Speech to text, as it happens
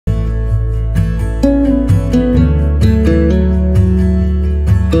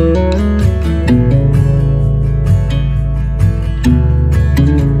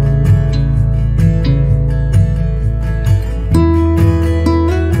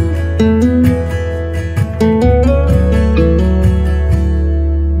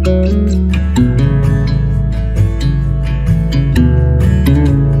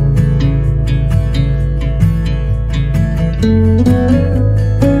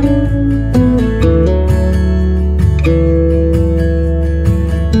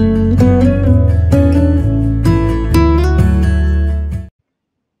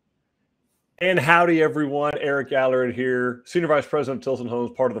Howdy, everyone. Eric Allard here, Senior Vice President of Tilson Homes,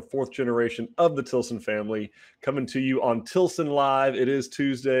 part of the fourth generation of the Tilson family, coming to you on Tilson Live. It is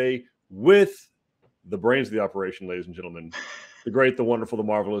Tuesday with the brains of the operation, ladies and gentlemen, the great, the wonderful, the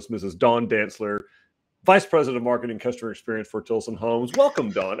marvelous Mrs. Dawn Dantzler, Vice President of Marketing and Customer Experience for Tilson Homes.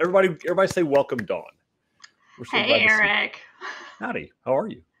 Welcome, Dawn. Everybody say welcome, Dawn. We're so hey, Eric. Howdy. How are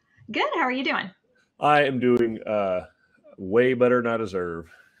you? Good. How are you doing? I am doing way better than I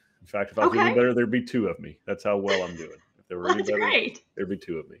deserve. In fact, if I was doing better, there'd be two of me. That's how well I'm doing. If there were any better, great. There'd be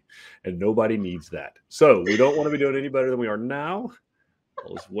two of me. And nobody needs that. So we don't want to be doing any better than we are now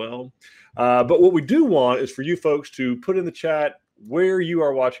as well. But what we do want is for you folks to put in the chat where you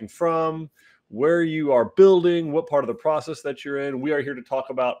are watching from, where you are building, what part of the process that you're in. We are here to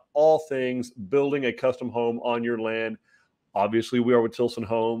talk about all things building a custom home on your land. Obviously, we are with Tilson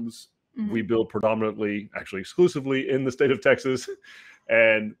Homes. Mm-hmm. We build predominantly, actually exclusively in the state of Texas.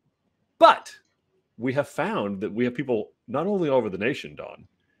 But we have found that we have people not only all over the nation, Dawn,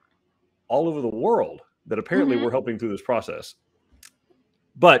 all over the world that apparently we're helping through this process.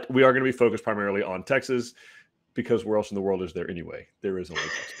 But we are going to be focused primarily on Texas because where else in the world is there anyway? There is only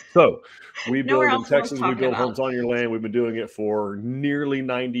Texas. So we build in Texas. We build homes on your land. We've been doing it for nearly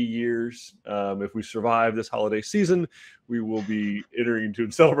 90 years. If we survive this holiday season, we will be entering into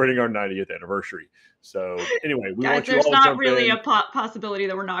and celebrating our 90th anniversary. So anyway, we want you all to jump in. There's not really a possibility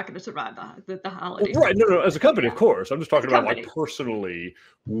that we're not going to survive the holiday. Right. No, as a company, of course. I'm just talking about like personally,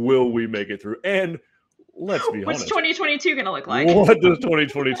 will we make it through? And let's be honest. What's 2022 going to look like? What does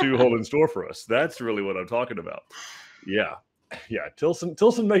 2022 hold in store for us? That's really what I'm talking about. Yeah.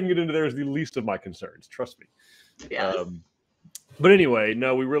 Tilson making it into there is the least of my concerns. Trust me. Yes. But anyway,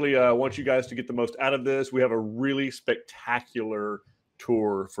 no, we really want you guys to get the most out of this. We have a really spectacular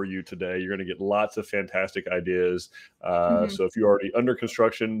tour for you today. You're going to get lots of fantastic ideas. So if you're already under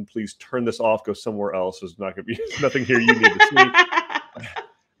construction, please turn this off, go somewhere else. There's not going to be nothing here you need to see.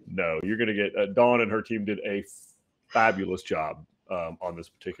 No, you're going to get Dawn and her team did a fabulous job on this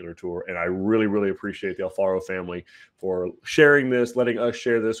particular tour. And I really, really appreciate the Alfaro family for sharing this, letting us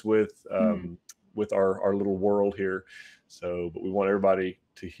share this with our little world here. So, but we want everybody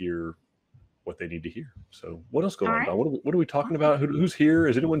to hear what they need to hear. So what else going on, Dawn? What are we talking about? Who's here?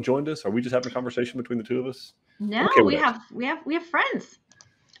 Has anyone joined us? Are we just having a conversation between the two of us? No, we have friends.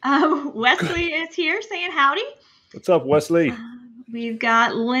 Wesley is here saying howdy. What's up, Wesley? We've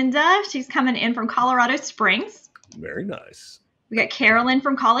got Linda. She's coming in from Colorado Springs. Very nice. We got Carolyn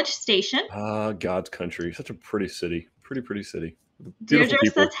from College Station. God's country. Such a pretty city. Pretty city. Deirdre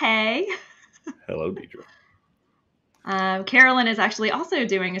says hey. Hello, Deirdre. Carolyn is actually also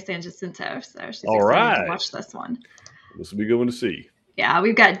doing a San Jacinto, so she's excited to watch this one. This will be good one to see. Yeah,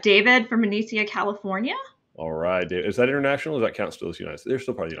 we've got David from Benicia, California. All right, David. Is that international? Or does that count still as United States? They're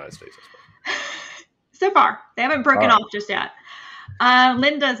still part of the United States, I suppose. So far, they haven't broken off just yet.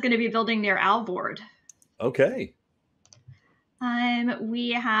 Linda is going to be building near Alvord. Okay.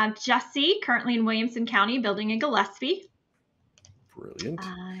 We have Jesse, currently in Williamson County, building in Gillespie. Brilliant.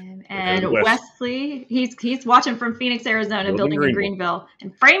 And Wesley, he's watching from Phoenix, Arizona, building in Greenville.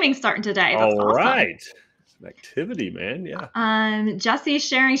 And framing starting today. That's all awesome. Right. Some activity, man. Yeah. Jesse's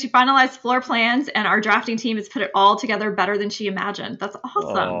sharing she finalized floor plans, and our drafting team has put it all together better than she imagined. That's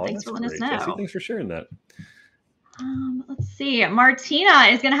awesome. Thanks for letting us know. Jesse, thanks for sharing that. Let's see. Martina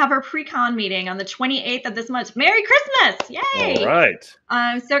is going to have her pre-con meeting on the 28th of this month. Merry Christmas. Yay. All right.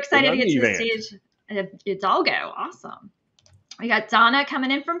 I'm so excited to get to the stage. It's all go. Awesome. We got Donna coming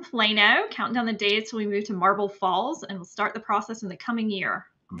in from Plano, counting down the days till we move to Marble Falls, and we'll start the process in the coming year.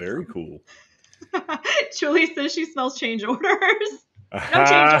 Very cool. Julie says she smells change orders. No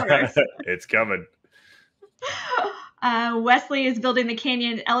change orders. It's coming. Wesley is building the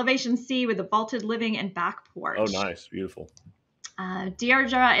Canyon Elevation C with a vaulted living and back porch. Oh, nice. Beautiful.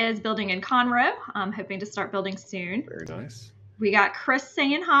 Deirdre is building in Conroe. I'm hoping to start building soon. Very nice. We got Chris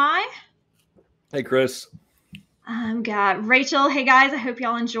saying hi. Hey, Chris. Got Rachel. Hey, guys. I hope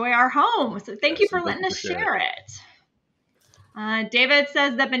y'all enjoy our home. So thank you for letting us share it. David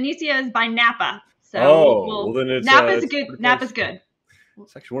says that Benicia is by Napa. So well then it's Napa's good. Napa's good.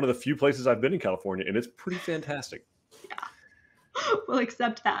 It's actually one of the few places I've been in California, and it's pretty fantastic. Yeah, we'll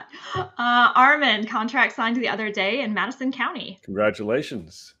accept that. Armin, contract signed the other day in Madison County.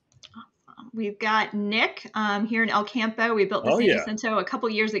 Congratulations. We've got Nick here in El Campo. We built the San Jacinto a couple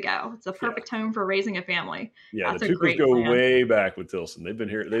years ago. It's a perfect home for raising a family. Yeah, the Coopers go way back with Tilson. They've been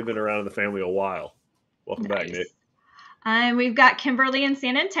here. They've been around in the family a while. Welcome back, Nick. We've got Kimberly in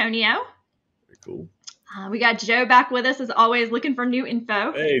San Antonio. Very cool. We got Joe back with us as always, looking for new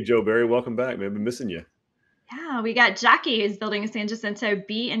info. Hey, Joe Barry, welcome back, man. Been missing you. Yeah, we got Jackie who's building a San Jacinto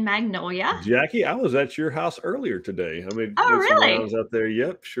B in Magnolia. Jackie, I was at your house earlier today. I made Oh, some really? rounds out there.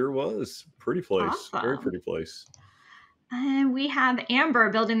 Yep, sure was. Pretty place. Awesome. Very pretty place. And we have Amber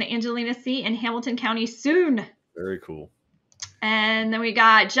building the Angelina C in Hamilton County soon. Very cool. And then we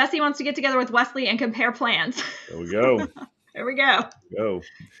got Jesse wants to get together with Wesley and compare plans. There we go. There we go. Go.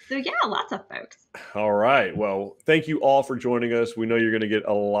 So yeah, lots of folks. All right. Well, thank you all for joining us. We know you're going to get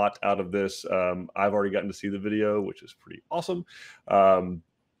a lot out of this. I've already gotten to see the video, which is pretty awesome.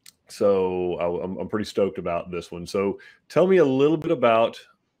 So I'm pretty stoked about this one. So tell me a little bit about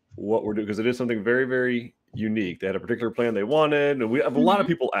what we're doing, because it is something very, very unique. They had a particular plan they wanted, and we have a lot of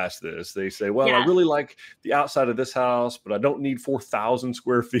people ask this. They say, well, I really like the outside of this house, but I don't need 4,000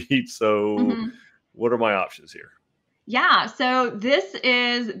 square feet. So what are my options here? Yeah, so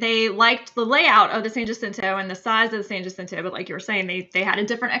they liked the layout of the San Jacinto and the size of the San Jacinto, but like you were saying, they had a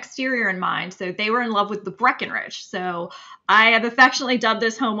different exterior in mind. So they were in love with the Breckenridge. So I have affectionately dubbed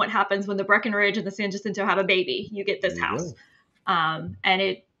this home what happens when the Breckenridge and the San Jacinto have a baby. You get this house. And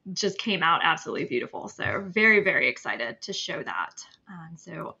it just came out absolutely beautiful. So very, very excited to show that. And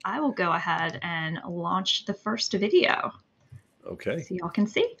so I will go ahead and launch the first video. Okay. So y'all can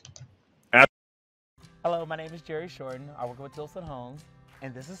see. Hello, my name is Jerry Shorten. I work with Tilson Homes,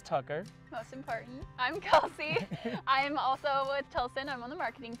 and this is Tucker. Most important, I'm Kelsey. I'm also with Tilson. I'm on the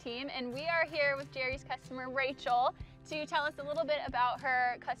marketing team, and we are here with Jerry's customer, Rachel, to tell us a little bit about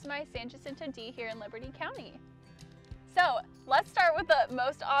her customized San Jacinto D here in Liberty County. So let's start with the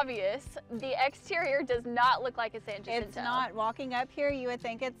most obvious. The exterior does not look like a San Jacinto. It's not. Walking up here, you would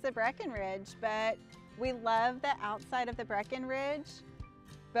think it's the Breckenridge, but we love the outside of the Breckenridge.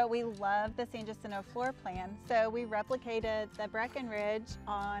 But we love the San Jacinto floor plan, so we replicated the Breckenridge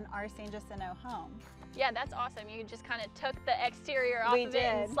on our San Jacinto home. Yeah, that's awesome. You just kind of took the exterior off of it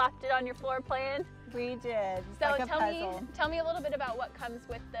and slapped it on your floor plan. We did. So tell me a little bit about what comes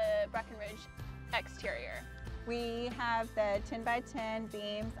with the Breckenridge exterior. We have the 10 by 10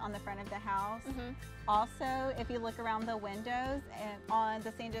 beams on the front of the house. Also, if you look around the windows and on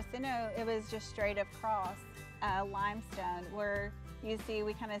the San Jacinto, it was just straight across limestone, where you see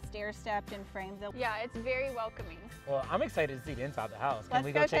we kind of stair-stepped and framed them. Yeah, it's very welcoming. Well, I'm excited to see the inside of the house.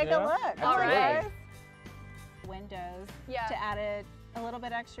 Let's go take a look. All right. Windows to add a little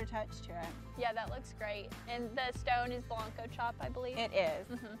bit extra touch to it. Yeah, that looks great. And the stone is Blanco chop, I believe. It is.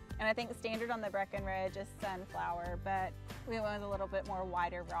 And I think standard on the Breckenridge is sunflower, but we went with a little bit more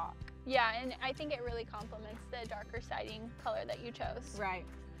wider rock. Yeah, and I think it really complements the darker siding color that you chose. Right.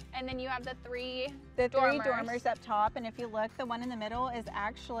 And then you have the three dormers up top, and if you look, the one in the middle is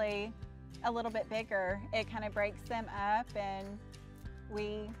actually a little bit bigger. It kind of breaks them up, and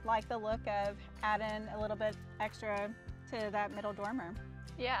we like the look of adding a little bit extra to that middle dormer.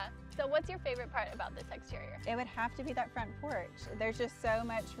 Yeah. So what's your favorite part about this exterior? It would have to be that front porch. There's just so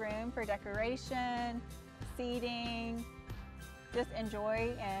much room for decoration, seating, just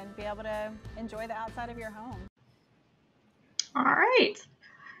enjoy and be able to enjoy the outside of your home. All right.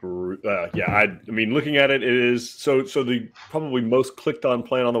 Yeah, I mean, looking at it, it is so the probably most clicked on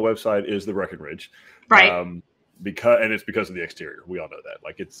plan on the website is the Breckenridge, right? It's because of the exterior. We all know that.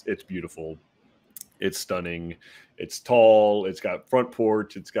 Like it's beautiful, it's stunning, it's tall, it's got front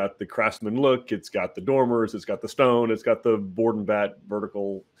porch, it's got the craftsman look, it's got the dormers, it's got the stone, it's got the board and bat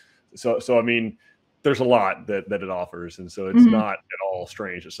vertical. So I mean, there's a lot that it offers, and so it's not at all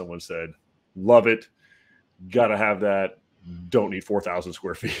strange that someone said, "Love it, gotta have that." Don't need 4,000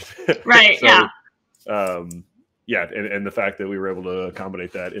 square feet. Right. So, yeah. And the fact that we were able to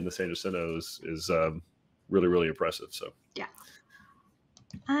accommodate that in the San Jacinto is really, really impressive. So, yeah.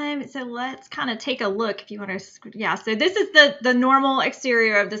 So let's kind of take a look if you want to. Yeah. So this is the normal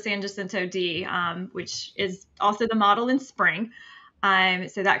exterior of the San Jacinto D, which is also the model in spring.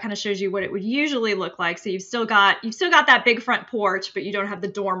 So that kind of shows you what it would usually look like. So you've still got that big front porch, but you don't have the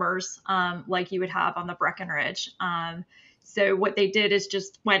dormers like you would have on the Breckenridge. So what they did is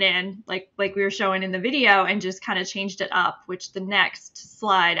just went in like we were showing in the video and just kind of changed it up, which the next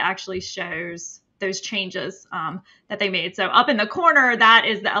slide actually shows those changes that they made. So up in the corner, that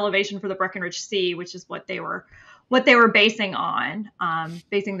is the elevation for the Breckenridge C, which is what they were basing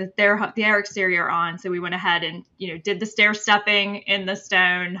their exterior on. So we went ahead and, did the stair stepping in the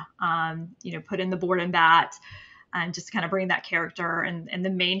stone, put in the board and bat, and just kind of bring that character. And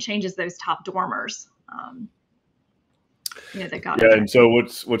the main change is those top dormers. That got it. And so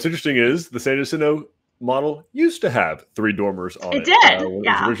what's interesting is the San Jacinto model used to have 3 dormers on it. It did. When it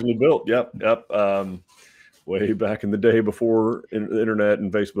was originally built. Yep. way back in the day before the internet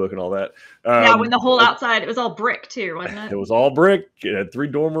and Facebook and all that. Yeah, when the whole outside, it was all brick too, wasn't it? It was all brick. It had 3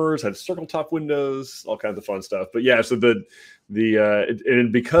 dormers, had circle top windows, all kinds of fun stuff. But yeah, so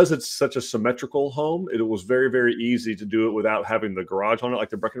and because it's such a symmetrical home, it was very, very easy to do it without having the garage on it like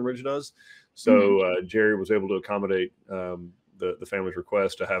the Breckenridge does. So Jerry was able to accommodate the family's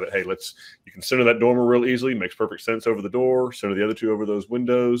request to have it. Hey, you can center that dormer real easily. Makes perfect sense over the door. Center the other 2 over those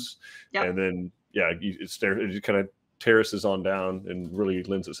windows, and then it kind of terraces on down and really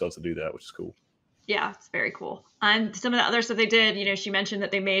lends itself to do that, which is cool. Yeah, it's very cool. And some of the other stuff they did, she mentioned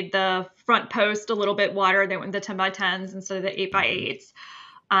that they made the front post a little bit wider. They went with the 10x10s instead of the 8x8s.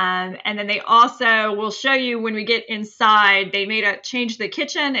 And then they also will show you when we get inside, they changed the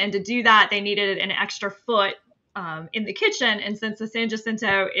kitchen. And to do that, they needed an extra foot in the kitchen. And since the San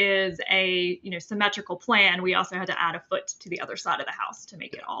Jacinto is a symmetrical plan, we also had to add a foot to the other side of the house to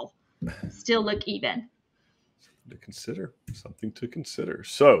make it all still look even. Something to consider.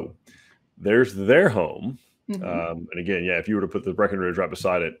 So there's their home. And again, if you were to put the Breckenridge right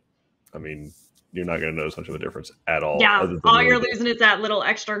beside it, I mean, you're not going to notice much of a difference at all. Yeah, all you're losing is that little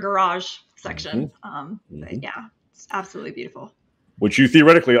extra garage section. But yeah, it's absolutely beautiful. Which you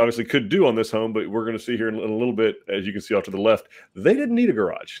theoretically obviously could do on this home, but we're going to see here in a little bit, as you can see off to the left, they didn't need a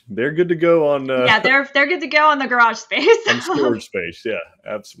garage. They're good to go on. They're good to go on the garage space. On storage space, yeah,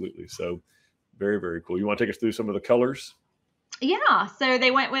 absolutely. So very, very cool. You want to take us through some of the colors? Yeah, so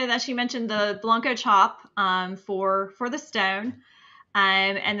they went with, as she mentioned, the Blanco chop for the stone.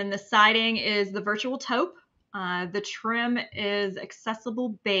 And then the siding is the virtual taupe. The trim is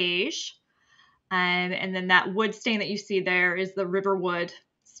accessible beige. And then that wood stain that you see there is the riverwood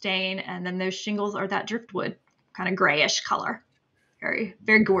stain. And then those shingles are that driftwood, kind of grayish color. Very,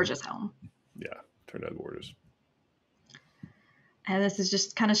 very gorgeous home. Yeah, turned out gorgeous. And this is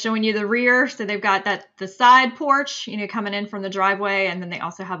just kind of showing you the rear. So they've got the side porch, coming in from the driveway. And then they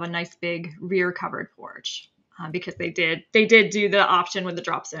also have a nice big rear covered porch because they did do the option with the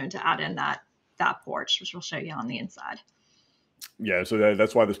drop zone to add in that porch, which we'll show you on the inside. Yeah, so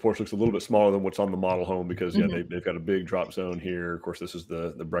that's why this porch looks a little bit smaller than what's on the model home because they've got a big drop zone here. Of course, this is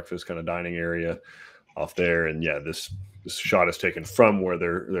the breakfast kind of dining area off there, and this shot is taken from where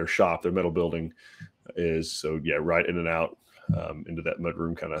their shop, their metal building is. So right in and out into that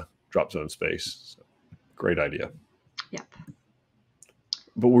mudroom kind of drop zone space. So, great idea. Yep.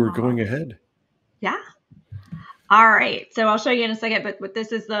 But we're going ahead. Yeah. All right, so I'll show you in a second, but what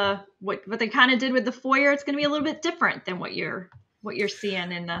this is what they kind of did with the foyer. It's going to be a little bit different than what you're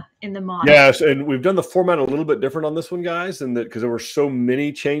seeing in the model. Yes, and we've done the format a little bit different on this one, guys, and that because there were so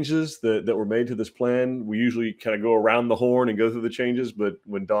many changes that were made to this plan. We usually kind of go around the horn and go through the changes, but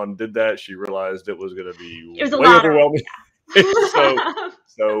when Dawn did that, she realized it was going to be way overwhelming.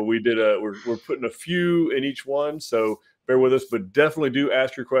 So we did we're putting a few in each one. So bear with us, but definitely do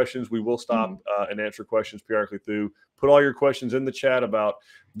ask your questions. We will stop and answer questions periodically through. Put all your questions in the chat about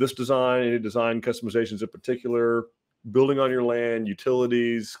this design, any design customizations in particular, building on your land,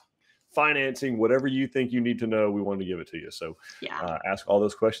 utilities, financing, whatever you think you need to know. We want to give it to you. So ask all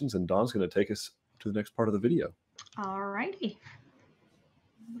those questions, and Dawn's going to take us to the next part of the video. All righty.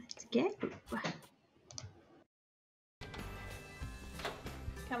 Let's go.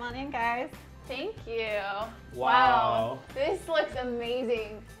 Come on in, guys. Thank you. Wow. This looks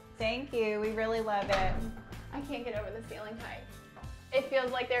amazing. Thank you. We really love it. I can't get over the ceiling height. It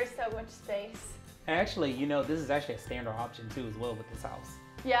feels like there's so much space. Actually, this is actually a standard option too as well with this house.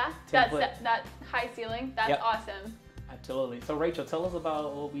 Yeah, that high ceiling, that's awesome. Absolutely. So Rachel, tell us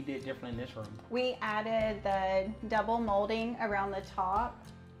about what we did different in this room. We added the double molding around the top.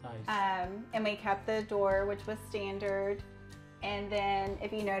 Nice. And we kept the door, which was standard. And then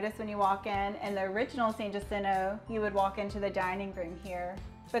if you notice when you walk in the original San Jacinto, you would walk into the dining room here.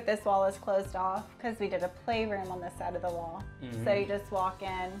 But this wall is closed off because we did a playroom on this side of the wall. So you just walk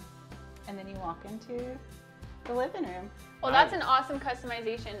in and then you walk into the living room. Well, that's an awesome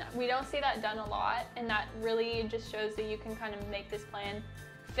customization. We don't see that done a lot, and that really just shows that you can kind of make this plan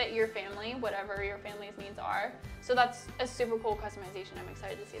fit your family, whatever your family's needs are. So that's a super cool customization. I'm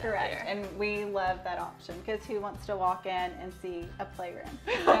excited to see that Correct. later. And we love that option because who wants to walk in and see a playroom?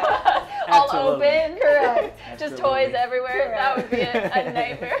 All open. Correct. Just toys everywhere. Correct. That would be a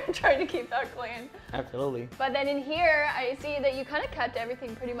nightmare trying to keep that clean. Absolutely. But then in here, I see that you kind of kept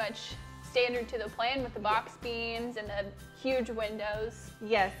everything pretty much standard to the plan with the box beams and the huge windows.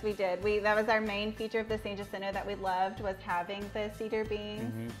 Yes, we did. That was our main feature of the San Jacinto that we loved, was having the cedar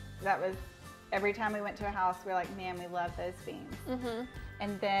beams. That was, every time we went to a house, we were like, man, we love those beams.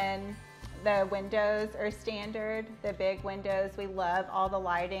 And then the windows are standard, the big windows. We love all the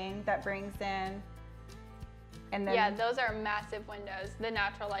lighting that brings in And then, yeah, those are massive windows. The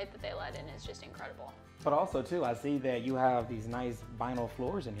natural light that they let in is just incredible. But also too, I see that you have these nice vinyl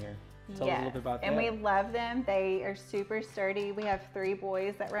floors in here. Tell us a little bit about that. And we love them. They are super sturdy. We have 3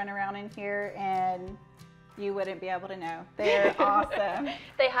 boys that run around in here, and you wouldn't be able to know. They're awesome.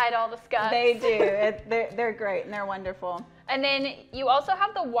 They hide all the scuffs. They do. They're great and they're wonderful. And then you also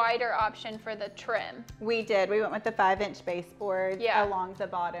have the wider option for the trim. We did. We went with the 5-inch baseboard Yeah. along the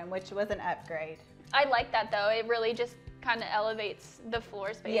bottom, which was an upgrade. I like that though. It really just kind of elevates the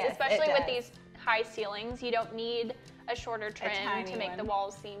floor space, Yes, especially it with does. these high ceilings. You don't need a shorter trim tiny to make the one.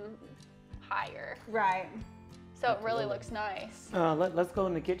 walls seem higher. Right. So it really looks nice. Let's go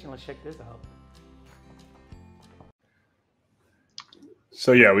in the kitchen. Let's check this out.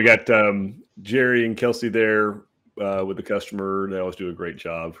 So yeah, we got Jerry and Kelsey there with the customer. They always do a great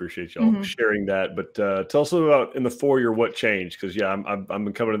job. Appreciate y'all sharing that. But tell us a little about in the foyer what changed, because yeah, I've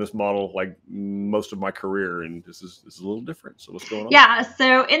been coming to this model like most of my career, and this is a little different. So what's going on? Yeah,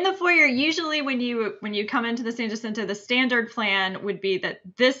 so in the foyer, usually when you come into the San Jacinto, the standard plan would be that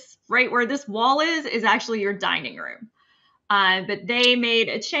this right where this wall is actually your dining room. But they made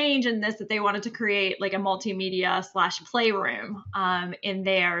a change in this, that they wanted to create like a multimedia / playroom in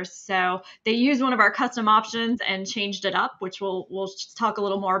there. So they used one of our custom options and changed it up, which we'll talk a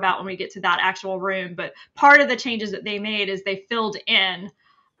little more about when we get to that actual room. But part of the changes that they made is they filled in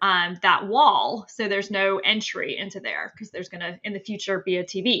that wall, so there's no entry into there, because there's going to in the future be a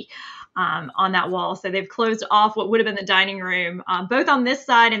TV on that wall. So they've closed off what would have been the dining room, both on this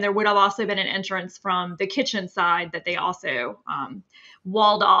side, and there would have also been an entrance from the kitchen side that they also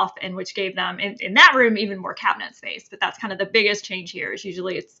walled off, and which gave them in that room even more cabinet space. But that's kind of the biggest change here. Is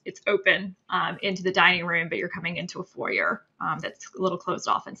usually it's open into the dining room, but you're coming into a foyer that's a little closed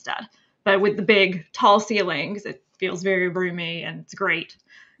off instead. But with the big tall ceilings, it feels very roomy, and it's great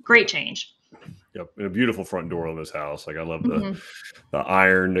change. Yep, and a beautiful front door on this house. Like I love the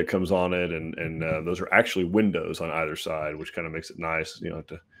iron that comes on it, and those are actually windows on either side, which kind of makes it nice. You don't have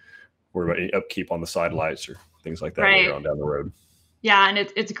to worry about any upkeep on the side lights or things like that later on down the road. Yeah, and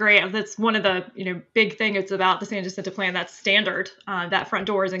it's great. That's one of the big thing. It's about the San Jacinto plan. That's standard. That front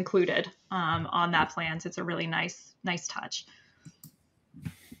door is included on that plan, so it's a really nice touch.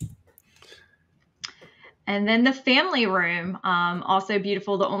 And then the family room, also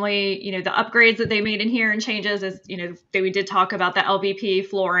beautiful. The only, the upgrades that they made in here and changes is, we did talk about the LVP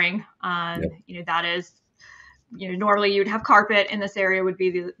flooring. That is, normally you'd have carpet in this area would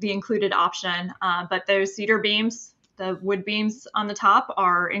be the included option. But those cedar beams, the wood beams on the top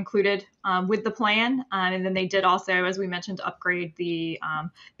are included with the plan. And then they did also, as we mentioned, upgrade the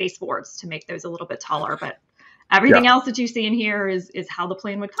baseboards to make those a little bit taller. But everything else that you see in here is how the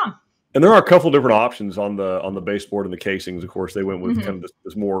plan would come. And there are a couple different options on the baseboard and the casings. Of course, they went with kind of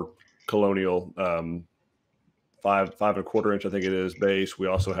this more colonial 5 1/4 inch, I think it is, base. We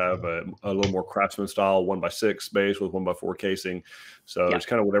also have a little more craftsman style 1x6 base with 1x4 casing. So it's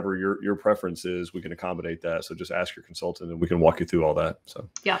kind of whatever your preference is, we can accommodate that. So just ask your consultant and we can walk you through all that. So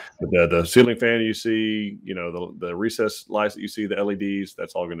the ceiling fan you see, the recessed lights that you see, the LEDs,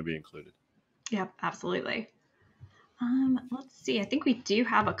 that's all going to be included. Yep, absolutely. Let's see. I think we do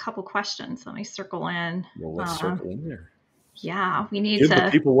have a couple questions. Let me circle in. Well, let's circle in there. Yeah, we need Give to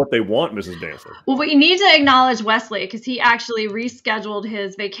the people what they want, Mrs. Dancer. Well, we need to acknowledge Wesley, because he actually rescheduled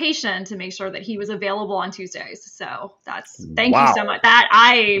his vacation to make sure that he was available on Tuesdays. So thank you so much.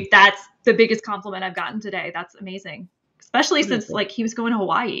 That's the biggest compliment I've gotten today. That's amazing. Especially since he was going to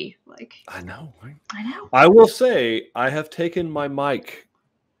Hawaii. I know, right? I know. I will say I have taken my mic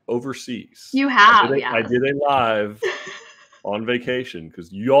overseas. You have, I did a live on vacation because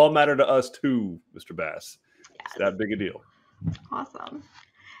y'all matter to us too, Mr. Bass. Yes. It's that big a deal. Awesome.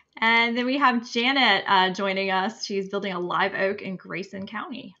 And then we have Janet joining us. She's building a live oak in Grayson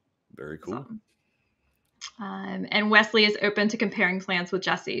County. Very cool. And Wesley is open to comparing plans with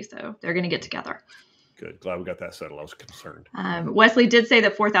Jesse, so they're going to get together. Good. Glad we got that settled. I was concerned. Wesley did say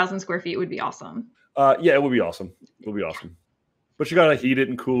that 4,000 square feet would be awesome. Yeah, it would be awesome. It would be awesome. But you got to heat it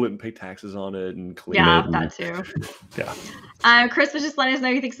and cool it and pay taxes on it and clean it. Yeah, that too. Yeah. Chris was just letting us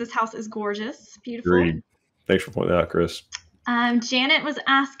know he thinks this house is gorgeous. Beautiful. Agreed. Thanks for pointing that out, Chris. Janet was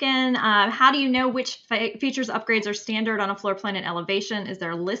asking, how do you know which features upgrades are standard on a floor plan and elevation? Is there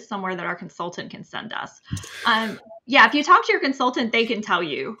a list somewhere that our consultant can send us? Yeah, if you talk to your consultant, they can tell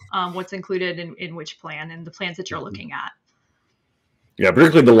you what's included in which plan and the plans that you're looking at. Yeah,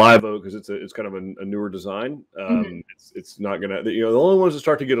 particularly the live oak, because it's kind of a newer design. It's not gonna, the only ones that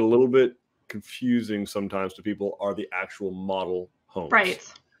start to get a little bit confusing sometimes to people are the actual model homes,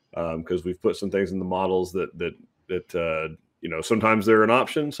 right? Because we've put some things in the models that sometimes they're an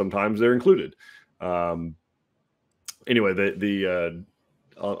option, sometimes they're included. anyway,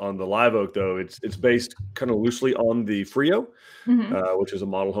 on the live oak though, it's based kind of loosely on the Frio, which is a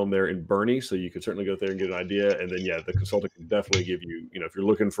model home there in Bernie. So you could certainly go there and get an idea. And then the consultant can definitely give you, if you're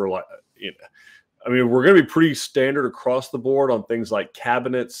looking for I mean, we're going to be pretty standard across the board on things like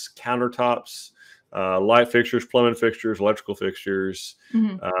cabinets, countertops, light fixtures, plumbing fixtures, electrical fixtures,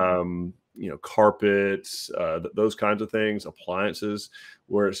 carpets, those kinds of things, appliances.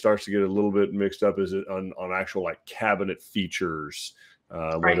 Where it starts to get a little bit mixed up is on actual like cabinet features,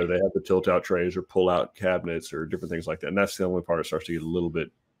 whether they have the tilt out trays or pull out cabinets or different things like that. And that's the only part that starts to get a little bit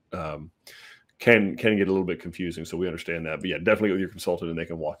can get a little bit confusing. So we understand that, but yeah, definitely with your consultant and they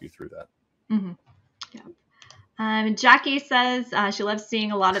can walk you through that. Yeah. Jackie says she loves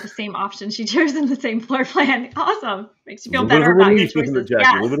seeing a lot of the same options she chose in the same floor plan. Awesome. Makes you feel better about your choices.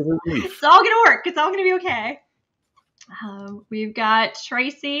 Yeah. A little bit of relief. It's all going to work. It's all going to be okay. We've got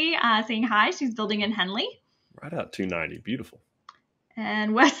Tracy saying hi. She's building in Henley. Right out 290. Beautiful.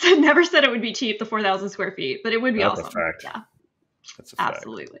 And Wes never said it would be cheap, the 4,000 square feet, but it would be awesome. That's a fact. Yeah. That's a fact.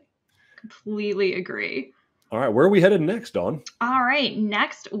 Absolutely. Completely agree. All right, where are we headed next, Dawn? All right,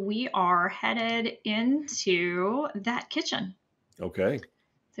 next we are headed into that kitchen. Okay.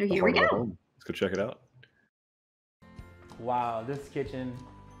 So here we go. Let's go check it out. Wow, this kitchen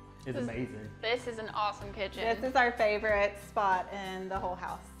is amazing. This is an awesome kitchen. This is our favorite spot in the whole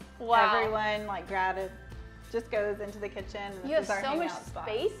house. Wow. Everyone just goes into the kitchen. And you have so much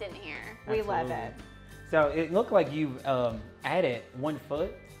space in here. We love it. So it looked like you've added 1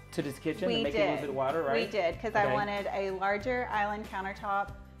 foot to this kitchen to make it a little bit wider, right? We did, because I wanted a larger island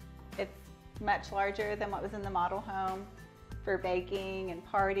countertop. It's much larger than what was in the model home for baking and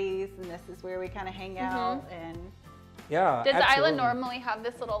parties, and this is where we kind of hang out. And yeah, does the island normally have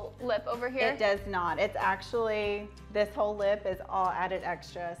this little lip over here? It does not. It's actually, this whole lip is all added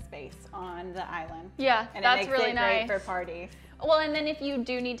extra space on the island. Yeah, and that's it makes really it nice great for parties. Well, and then if you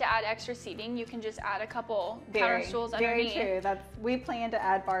do need to add extra seating, you can just add a couple counter stools underneath. Very true. We plan to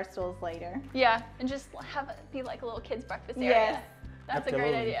add bar stools later. Yeah, and just have it be like a little kids' breakfast area. Yes. That's a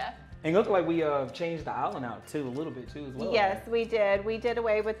great idea. And it looked like we changed the island out too, a little bit too as well. Yes, we did. We did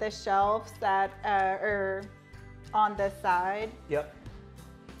away with the shelves that are on this side. Yep.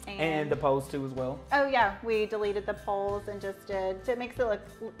 And the poles too as well. Oh yeah, we deleted the poles and just did, so it makes it look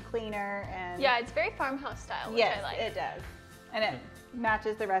cleaner. And yeah, it's very farmhouse style, which I like. Yes, it does. And it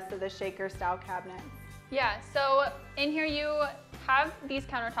matches the rest of the shaker style cabinets. Yeah, so in here you have these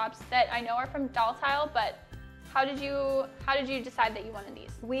countertops that I know are from Doll Tile, but how did you decide that you wanted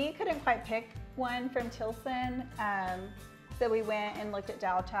these? We couldn't quite pick one from Tilson, so we went and looked at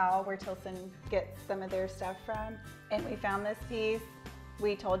Doll Tile, where Tilson gets some of their stuff from, and we found this piece.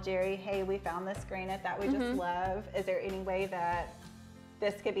 We told Jerry, hey, we found this granite that we just love. Is there any way that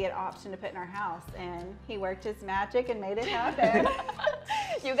this could be an option to put in our house? And he worked his magic and made it happen.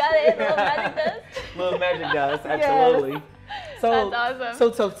 You got it, little magic dust? Little magic dust, absolutely. Yes. That's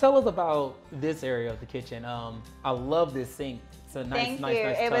awesome. So tell us about this area of the kitchen. I love this sink. It's a nice, Thank nice you.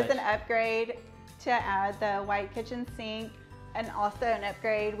 touch. It was an upgrade to add the white kitchen sink, and also an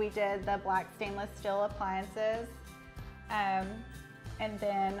upgrade, we did the black stainless steel appliances. And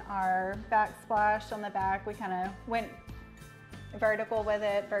then our backsplash on the back, we kind of went vertical with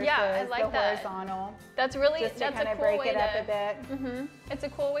it versus the horizontal. That's really, just that's to kind a of cool break way it up a bit. It's a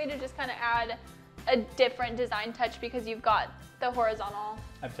cool way to just kind of add a different design touch, because you've got the horizontal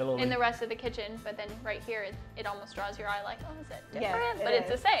in the rest of the kitchen, but then right here it almost draws your eye like, oh, is it different? Yes, but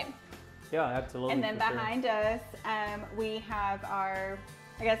it's the same. Yeah, absolutely. And then behind us, we have our,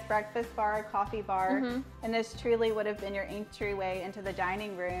 I guess, breakfast bar, coffee bar, and this truly would have been your entryway into the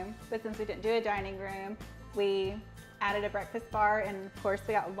dining room. But since we didn't do a dining room, we added a breakfast bar, and of course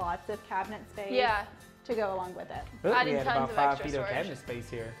we got lots of cabinet space to go along with it. We Adding had tons about of 5 extra feet of storage. cabinet space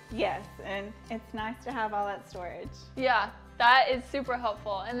here. Yes, and it's nice to have all that storage. Yeah, that is super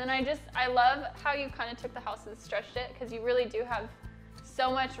helpful. And then I love how you kind of took the house and stretched it, because you really do have so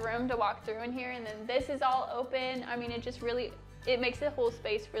much room to walk through in here. And then this is all open. I mean, it just really, it makes the whole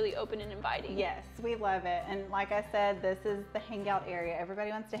space really open and inviting. Yes, we love it. And like I said, this is the hangout area.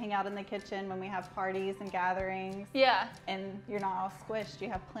 Everybody wants to hang out in the kitchen when we have parties and gatherings. Yeah. And you're not all squished. You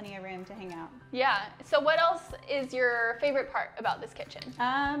have plenty of room to hang out. Yeah. So what else is your favorite part about this kitchen?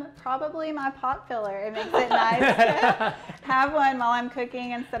 Probably my pot filler. It makes it nice to have one while I'm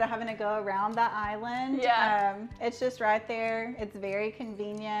cooking instead of having to go around the island. Yeah. It's just right there. It's very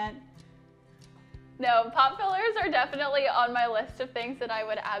convenient. No, pot fillers are definitely on my list of things that I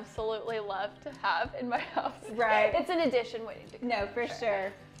would absolutely love to have in my house. Right. It's an addition waiting to come. No, for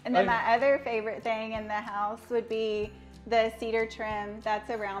sure. And then my other favorite thing in the house would be the cedar trim that's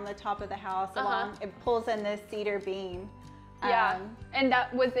around the top of the house. Along, it pulls in this cedar beam. Yeah, and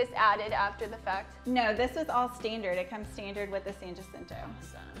that was this added after the fact? No, this was all standard. It comes standard with the San Jacinto.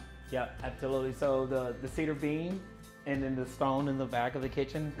 Awesome. Yeah, absolutely. So the cedar beam and then the stone in the back of the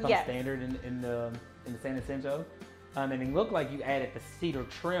kitchen comes standard in the San Jacinto. And it looked like you added the cedar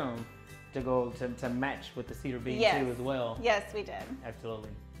trim to go to match with the cedar beam too as well. Yes, we did. Absolutely.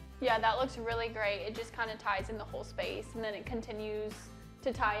 Yeah, that looks really great. It just kind of ties in the whole space, and then it continues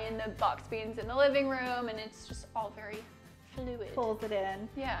to tie in the box beams in the living room, and it's just all very fluid. Pulls it in.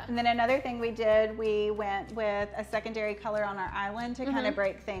 Yeah. And then another thing we did, we went with a secondary color on our island to kind of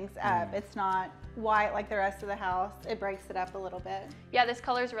break things up. It's not white like the rest of the house. It breaks it up a little bit. Yeah, this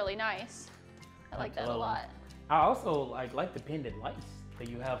color is really nice. I like that a lot. I also like the pendant lights that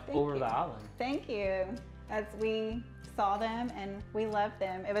you have over the island. Thank you. As we saw them and we loved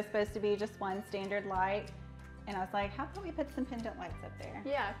them. It was supposed to be just one standard light. And I was like, how about we put some pendant lights up there?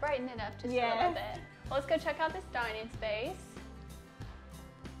 Yeah, brighten it up just a little bit. Well, let's go check out this dining space.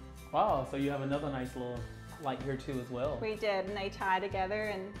 Wow, so you have another nice little light here too as well. We did, and they tie together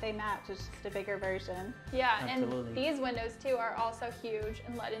and they match. It's just a bigger version. Yeah, and these windows too are also huge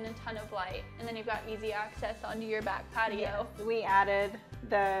and let in a ton of light. And then you've got easy access onto your back patio. Yes, we added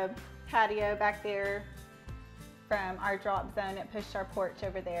the patio back there from our drop zone. It pushed our porch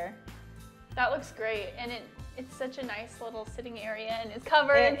over there. That looks great, and it's such a nice little sitting area, and it's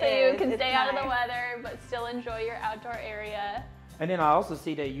covered so you can stay out of the weather but still enjoy your outdoor area. And then I also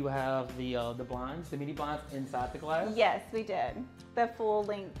see that you have the blinds, the mini blinds inside the glass. Yes, we did. The full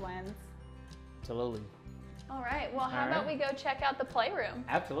length ones. Absolutely. All right, well, how about we go check out the playroom?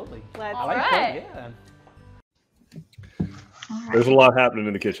 Absolutely. Let's All right. There's a lot happening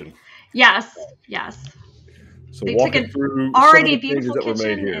in the kitchen. Yes. So They walk took it through already some of the beautiful changes that were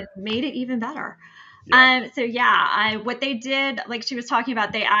made kitchen here. and made it even better. Yeah. What they did, like she was talking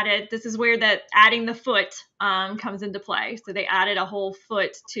about, they added, this is where adding the foot comes into play. So they added a whole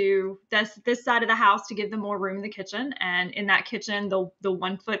foot to this side of the house to give them more room in the kitchen. And in that kitchen, the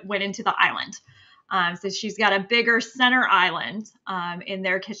 1 foot went into the island. So she's got a bigger center island in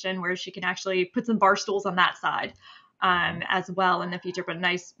their kitchen where she can actually put some bar stools on that side as well in the future. But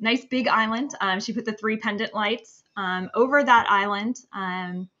nice big island. She put the 3 pendant lights over that island.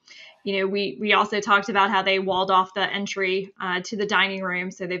 We also talked about how they walled off the entry to the dining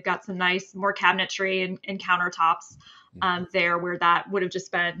room. So they've got some more cabinetry and countertops there where that would have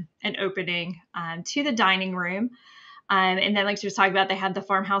just been an opening to the dining room. And then like she was talking about, they had the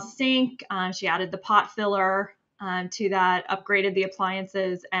farmhouse sink. She added the pot filler to that, upgraded the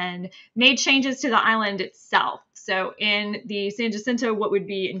appliances, and made changes to the island itself. So in the San Jacinto, what would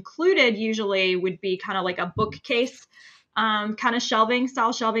be included usually would be kind of like a bookcase kind of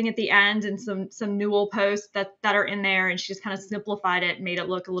style shelving at the end, and some newel posts that are in there. And she just kind of simplified it, made it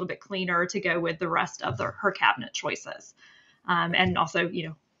look a little bit cleaner to go with the rest of her cabinet choices. And also,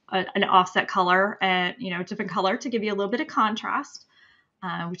 an offset color and, different color to give you a little bit of contrast,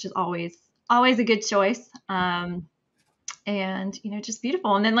 which is always a good choice. And, just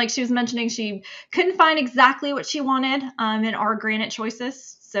beautiful. And then like she was mentioning, she couldn't find exactly what she wanted in our granite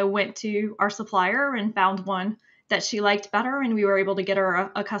choices. So went to our supplier and found one that she liked better, and we were able to get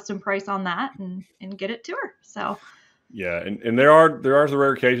her a custom price on that and get it to her. So yeah, and there are the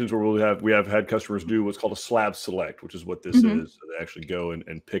rare occasions where we have had customers do what's called a slab select, which is what this is. So they actually go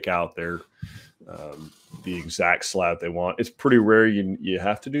and pick out their the exact slab they want. It's pretty rare you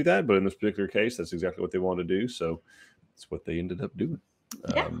have to do that, but in this particular case, that's exactly what they want to do. So that's what they ended up doing.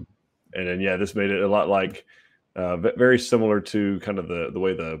 And then this made it a lot like very similar to kind of the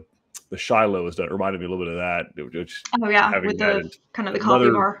way the Shiloh is done. It reminded me a little bit of that. Which, with the kind of the coffee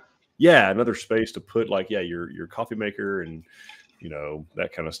bar. Yeah, another space to put your coffee maker and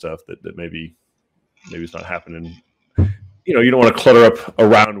that kind of stuff that maybe it's not happening. You don't want to clutter up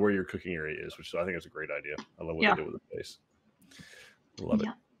around where your cooking area is, which I think is a great idea. I love what they did with the space. Love it.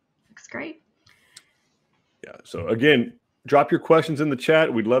 Yeah, looks great. Yeah. So again, drop your questions in the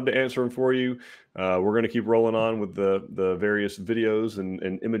chat. We'd love to answer them for you. We're going to keep rolling on with the various videos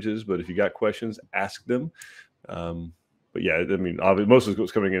and images, but if you got questions, ask them. But yeah, I mean, obviously, most of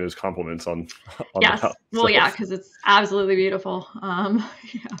what's coming in is compliments on the house. Well, because it's absolutely beautiful.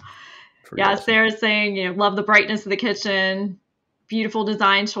 Sarah's saying, love the brightness of the kitchen, beautiful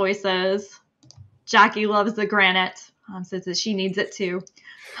design choices. Jackie loves the granite, says that she needs it too.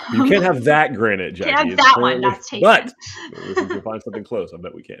 You can't have that granite, Jackie. Can't have that one. That's taken. But if we can find something close, I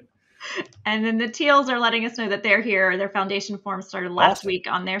bet we can. And then the Teals are letting us know that they're here. Their foundation form started last week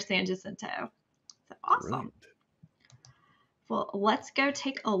on their San Jacinto. So awesome. Brilliant. Well, let's go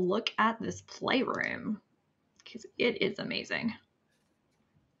take a look at this playroom. because it is amazing.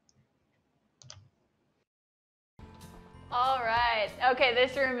 All right. Okay,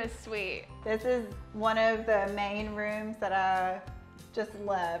 this room is sweet. This is one of the main rooms that I just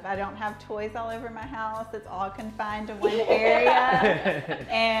love. I don't have toys all over my house. It's all confined to one area.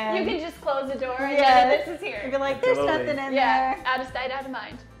 And you can just close the door and this is here. You'd be like, there's nothing in there. Out of sight, out of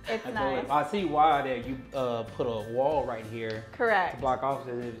mind. It's nice. I see why that you put a wall right here. Correct. To block off,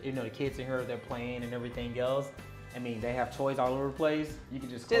 you know, the kids in here, they're playing and everything else. I mean, they have toys all over the place. You can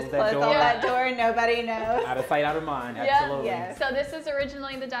just close that door. All that door, nobody knows. Out of sight, out of mind. Absolutely. Yes. So this is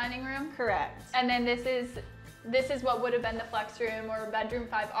originally the dining room. Correct. And then this is what would have been the flex room or bedroom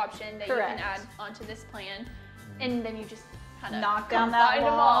 5 option that you can add onto this plan. And then you just kind of knock down that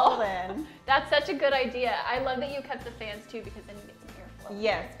wall. And that's such a good idea. I love that you kept the fans too, because then you get some airflow.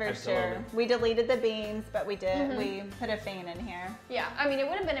 Yes, for sure. We deleted the beams, but we did. We put a fan in here. Yeah, I mean, it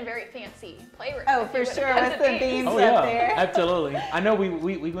would have been a very fancy playroom. Oh, for sure, with the beams up there. Absolutely. I know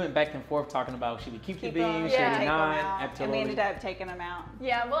we went back and forth talking about should we keep the beams, should we not? Absolutely. And we ended up taking them out.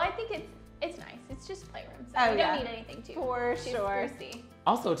 Yeah, well, I think it's nice. It's just playrooms. Oh, you don't need anything too. For sure.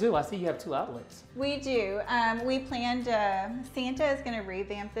 Also, too, I see you have 2 outlets. We do. We planned, Santa is going to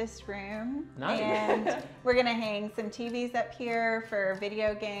revamp this room. Nice. And we're going to hang some TVs up here for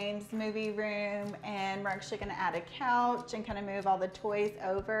video games, movie room, and we're actually going to add a couch and kind of move all the toys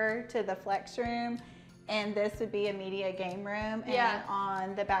over to the flex room. And this would be a media game room. And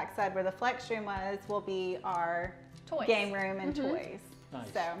on the back side where the flex room was will be our game room and toys. Nice.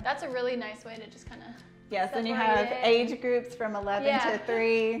 So that's a really nice way to just kind of and you have age groups from 11 to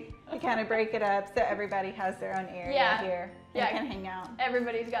 3. You kind of break it up so everybody has their own area here and can hang out.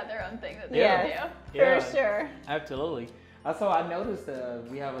 Everybody's got their own thing that they can do. For sure. Absolutely. So I noticed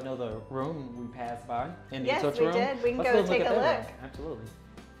we have another room we passed by in the Yes, touch we room. did. We can go take a look. Absolutely.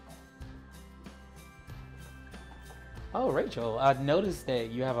 Oh, Rachel, I noticed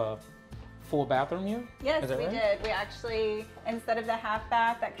that you have a full bathroom here? Yes, we did. We actually, instead of the half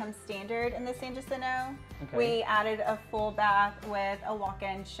bath that comes standard in the San Jacinto, we added a full bath with a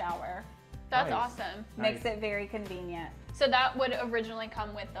walk-in shower. That's awesome. Makes it very convenient. So that would originally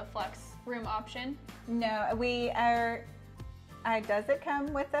come with the flex room option? No, does it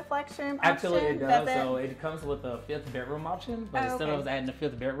come with the flex room option? Actually, it does. So it comes with a 5th bedroom option, but instead of us adding the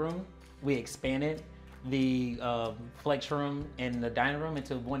 5th bedroom, we expanded the flex room and the dining room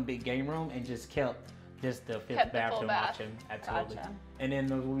into one big game room and just kept just the 5th bathroom option. Absolutely. Gotcha. And then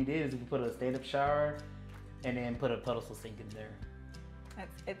what we did is we put a stand-up shower and then put a pedestal sink in there.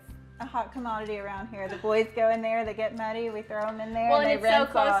 It's a hot commodity around here. The boys go in there, they get muddy, we throw them in there. Well, and it's so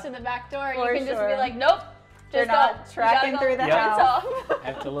close to the back door, you can just be like, nope, they're not tracking through the house.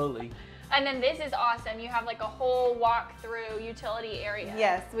 Absolutely. And then this is awesome. You have like a whole walk-through utility area.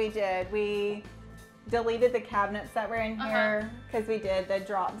 Yes, we did. We deleted the cabinets that were in here because we did the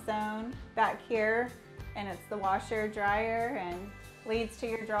drop zone back here, and it's the washer dryer and leads to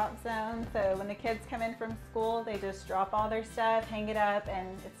your drop zone. So when the kids come in from school, they just drop all their stuff, hang it up, and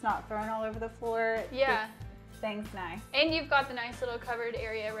it's not thrown all over the floor. It keeps things nice. And you've got the nice little covered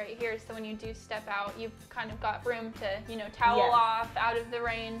area right here, so when you do step out, you've kind of got room to, you know, towel off out of the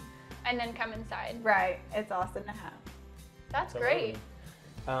rain and then come inside. Right. It's awesome to have. That's great.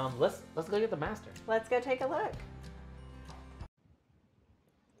 Let's go get the master. Let's go take a look.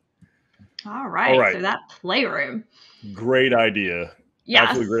 All right. So that playroom. Great idea. Yes.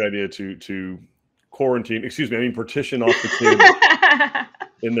 Absolutely great idea to partition off the kids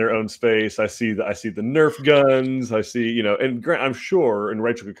in their own space. I see the Nerf guns. I see, you know, and Grant, I'm sure, and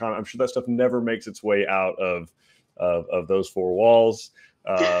Rachel could comment, I'm sure that stuff never makes its way out of those 4 walls.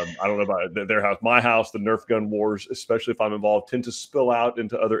 I don't know about their house. My house, the Nerf gun wars, especially if I'm involved, tend to spill out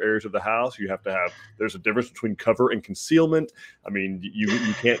into other areas of the house. You have to have, there's a difference between cover and concealment. I mean, you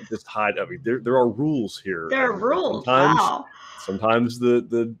can't just hide. I mean, there are rules here. There are rules. Sometimes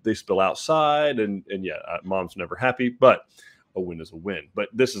they spill outside, and mom's never happy, but a win is a win. But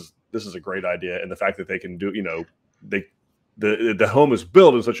this is a great idea, and the fact that they can do, you know, the home is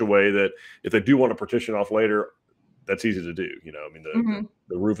built in such a way that if they do want to partition off later, that's easy to do. You know, I mean,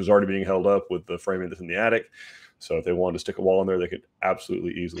 the roof is already being held up with the framing that's in the attic. So if they wanted to stick a wall in there, they could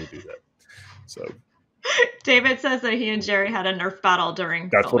absolutely easily do that. So David says that he and Jerry had a Nerf battle during.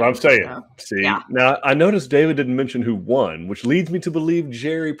 That's what I'm saying. So, see, now I noticed David didn't mention who won, which leads me to believe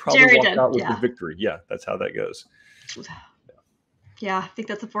Jerry probably walked out with the victory. Yeah, that's how that goes. Yeah, I think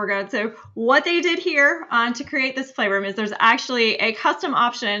that's a foregone. So what they did here to create this playroom is there's actually a custom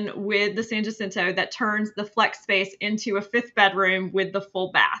option with the San Jacinto that turns the flex space into a 5th bedroom with the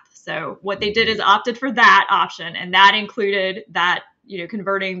full bath. So what they did is opted for that option, and that included that,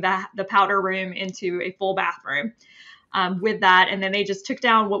 converting the powder room into a full bathroom with that. And then they just took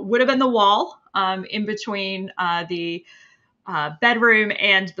down what would have been the wall in between the bedroom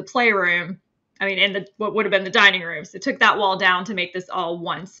and the playroom. I mean, and what would have been the dining room. So took that wall down to make this all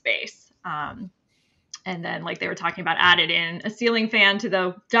one space. And then, like they were talking about, added in a ceiling fan to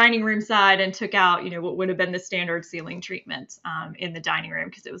the dining room side and took out, what would have been the standard ceiling treatment in the dining room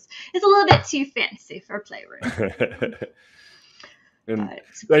because it's a little bit too fancy for a playroom. and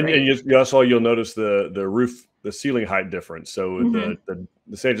you also you'll notice the roof, the ceiling height difference. So the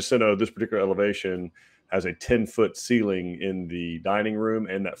San Jacinto, this particular elevation has a 10-foot ceiling in the dining room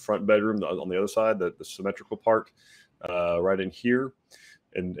and that front bedroom on the other side, the symmetrical part right in here.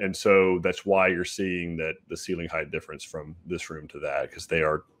 And so that's why you're seeing that the ceiling height difference from this room to that, because they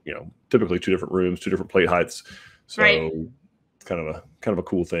are, typically two different rooms, two different plate heights. So it's kind of a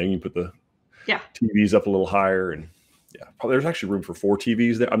cool thing. You put the TVs up a little higher, and probably there's actually room for 4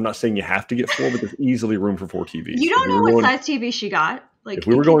 TVs there. I'm not saying you have to get 4, but there's easily room for 4 TVs. You don't know what size TV she got. Like if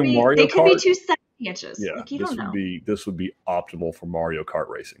we were going Mario Kart, they could be 270 inches. Yeah, like, you don't know. This would be optimal for Mario Kart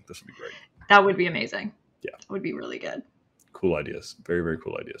racing. This would be great. That would be amazing. Yeah, that would be really good. Cool ideas. Very, very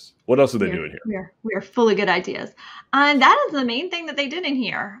cool ideas. What else are they doing here? We are full of good ideas. And that is the main thing that they did in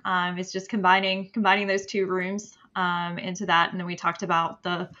here. It's just combining those 2 rooms into that. And then we talked about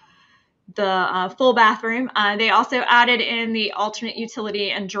the full bathroom. They also added in the alternate utility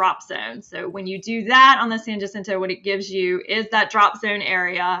and drop zone. So when you do that on the San Jacinto, what it gives you is that drop zone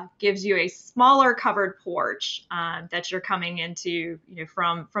area, gives you a smaller covered porch that you're coming into,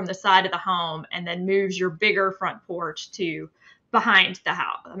 from the side of the home, and then moves your bigger front porch to behind the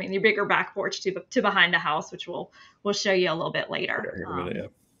house. I mean, your bigger back porch to behind the house, which we'll show you a little bit later.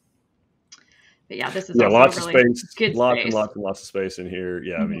 But yeah, this is lots of really space, good lots space. and lots and lots of space in here.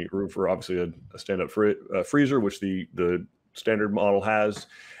 Yeah, I mean, room for obviously a stand-up freezer, which the standard model has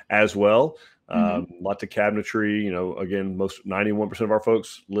as well. Lots of cabinetry. Again, 91% of our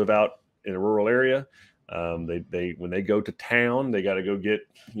folks live out in a rural area. They when they go to town, they got to go get.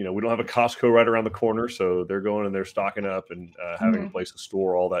 We don't have a Costco right around the corner, so they're going and they're stocking up and having a place to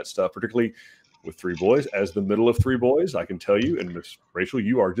store all that stuff, particularly with 3 boys. As the middle of 3 boys, I can tell you, and Miss Rachel,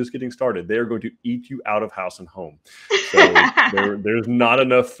 you are just getting started. They are going to eat you out of house and home. So there's not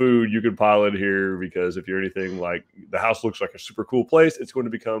enough food you could pile in here, because if you're anything like, the house looks like a super cool place, it's going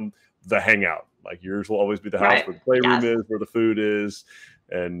to become the hangout. Like yours will always be the house where the playroom is, where the food is,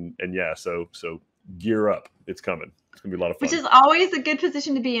 and so gear up. It's coming. It's gonna be a lot of fun. Which is always a good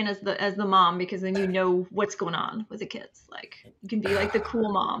position to be in as the mom, because then you know what's going on with the kids. Like, you can be like the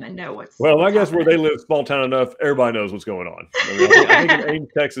cool mom and know what's. Well, I guess where they live, small town enough, everybody knows what's going on. I think in Ames,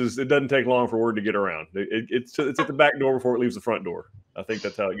 Texas, it doesn't take long for word to get around. It's at the back door before it leaves the front door. I think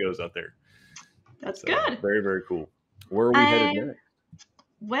that's how it goes out there. That's good. Very, very cool. Where are we headed next?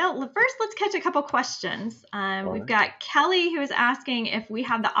 Well, first, let's catch a couple questions. We've got Kelly, who is asking if we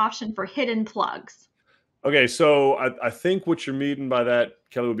have the option for hidden plugs. Okay, so I think what you're meaning by that,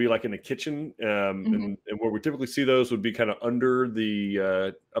 Kelly, would be like in the kitchen, and where we typically see those would be kind of under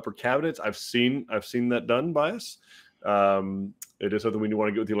the upper cabinets. I've seen that done by us. It is something we want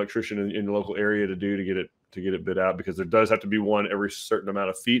to get with the electrician in the local area to do to get it bid out, because there does have to be one every certain amount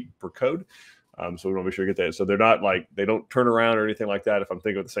of feet per code. So we want to make sure we get that. So they're not like, they don't turn around or anything like that. If I'm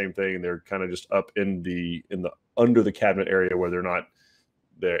thinking of the same thing, they're kind of just up in the under the cabinet area where they're not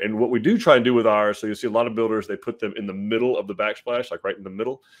there. And what we do try and do with ours, so you see a lot of builders, they put them in the middle of the backsplash, like right in the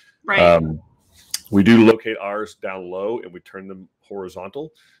middle. Right. We do locate ours down low, and we turn them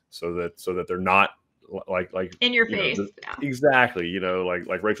horizontal so that they're not like in your face. Exactly.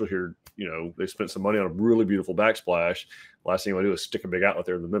 Like Rachel here, they spent some money on a really beautiful backsplash. Last thing I want to do is stick a big outlet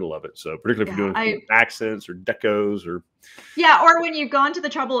there in the middle of it. So particularly if you're doing accents or decos or. Yeah. Or when you've gone to the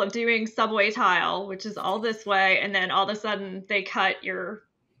trouble of doing subway tile, which is all this way, and then all of a sudden they cut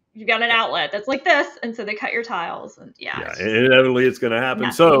you've got an outlet that's like this. And so they cut your tiles, and inevitably it's going to happen.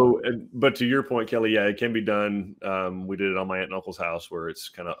 Nothing. So, but to your point, Kelly, it can be done. We did it on my aunt and uncle's house, where it's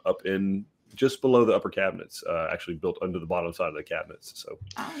kind of up in just below the upper cabinets, actually built under the bottom side of the cabinets. So,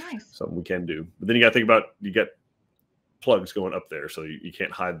 nice. Something we can do. But then you got to think about, you got plugs going up there, so you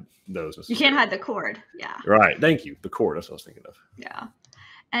can't hide those. You can't hide the cord. Yeah. Right. Thank you. The cord. That's what I was thinking of. Yeah.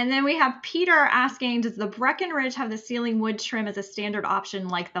 And then we have Peter asking, does the Breckenridge have the ceiling wood trim as a standard option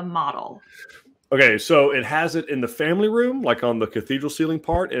like the model? Okay, so it has it in the family room, like on the cathedral ceiling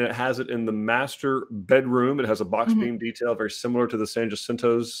part, and it has it in the master bedroom. It has a box beam detail very similar to the San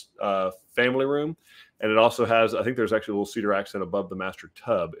Jacinto's family room. And it also has, I think there's actually a little cedar accent above the master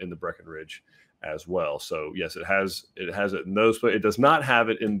tub in the Breckenridge as well. So yes, it has it in those, but it does not have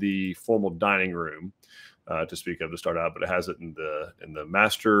it in the formal dining room. to speak of to start out, but it has it in the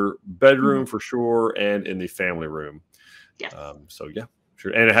master bedroom for sure, and in the family room. Yes. So yeah,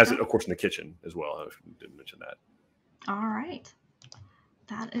 sure, and it has it, of course, in the kitchen as well. I didn't mention that. All right.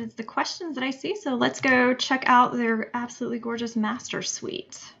 That is the questions that I see. So let's go check out their absolutely gorgeous master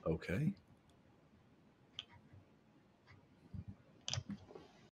suite. Okay.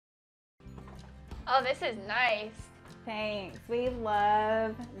 Oh, this is nice. Thanks. We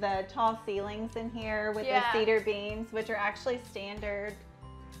love the tall ceilings in here with the cedar beams, which are actually standard.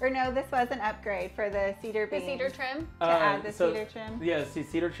 Or no, this was an upgrade for the cedar beams. The cedar trim? To add the cedar trim? Yeah, see,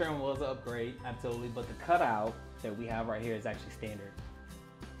 cedar trim was an upgrade, absolutely. But the cutout that we have right here is actually standard,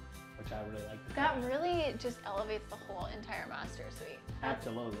 which I really like. That really just elevates the whole entire master suite. That's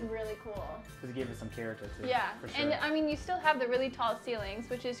absolutely. Really cool. Just give it some character too. Yeah, for sure. and I mean, you still have the really tall ceilings,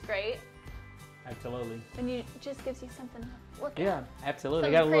 which is great. Absolutely. And it just gives you something to look at. Yeah, absolutely.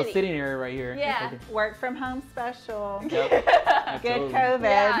 Something Got a little pretty. sitting area right here. Yeah. Work from home special. Yep. Good Absolutely. COVID.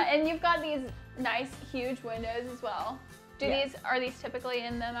 Yeah, and you've got these nice, huge windows as well. Yeah. Are these typically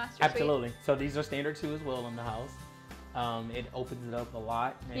in the master suite? Absolutely. So these are standard too as well in the house. It opens it up a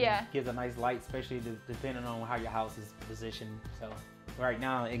lot and gives a nice light, especially depending on how your house is positioned. So right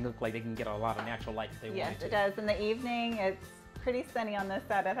now it looks like they can get a lot of natural light if they want to. Yes, it does. In the evening, it's pretty sunny on this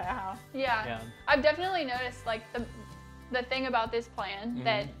side of the house. Yeah. I've definitely noticed like the thing about this plan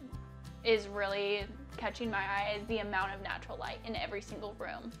that is really catching my eye is the amount of natural light in every single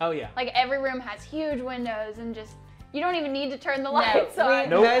room. Oh yeah. Like every room has huge windows and just you don't even need to turn the lights on.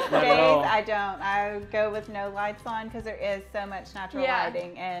 Most days I don't. I go with no lights on because there is so much natural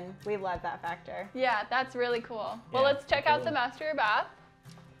lighting, and we love that factor. Yeah, that's really cool. Well, let's check out the master bath.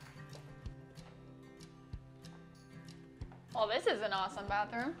 Well, this is an awesome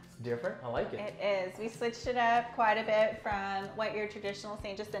bathroom. It's different. I like it. It is. We switched it up quite a bit from what your traditional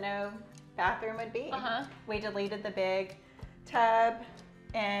San Jacinto bathroom would be. We deleted the big tub,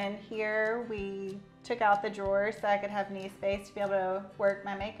 and here we took out the drawers so I could have knee space to be able to work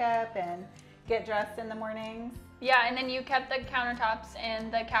my makeup and get dressed in the mornings. Yeah, and then you kept the countertops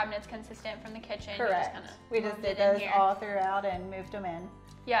and the cabinets consistent from the kitchen. Correct. We just did those all throughout and moved them in.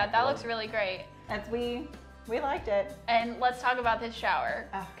 Yeah, that looks really great. We liked it. And let's talk about this shower,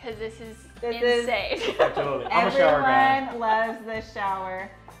 because this is insane. Absolutely. I'm a shower guy. Everyone loves this shower.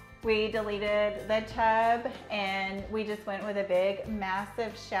 We deleted the tub and we just went with a big,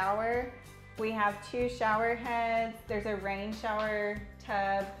 massive shower. We have 2 shower heads. There's a rain shower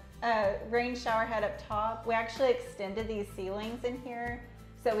tub, rain shower head up top. We actually extended these ceilings in here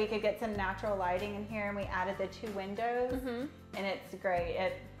so we could get some natural lighting in here, and we added the 2 windows, and it's great.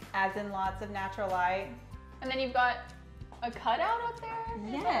 It adds in lots of natural light. And then you've got a cutout up there?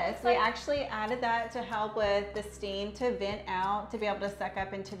 Yes, we actually added that to help with the steam to vent out to be able to suck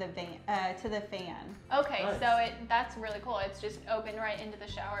up into the fan. Okay, so that's really cool. It's just open right into the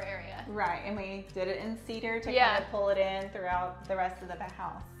shower area. Right, and we did it in cedar to kind of pull it in throughout the rest of the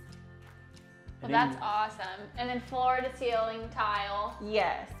house. Well, that's awesome. And then floor to ceiling tile.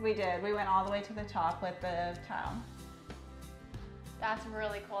 Yes, we did. We went all the way to the top with the tile. That's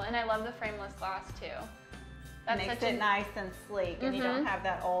really cool. And I love the frameless glass too. That makes it nice and sleek, and you don't have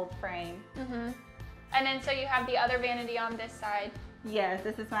that old frame. And then so you have the other vanity on this side. Yes,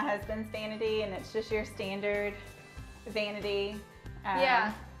 this is my husband's vanity, and it's just your standard vanity.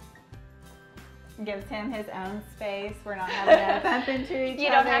 Gives him his own space. We're not having to bump into each other. You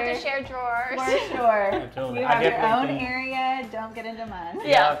don't have to share drawers. For sure. You have your own area. Don't get into mine.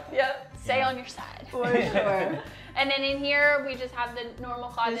 Stay on your side. For sure. And then in here, we just have the normal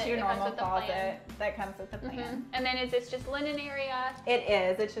closet. Just your normal closet that comes with the plan. And then is this just linen area? It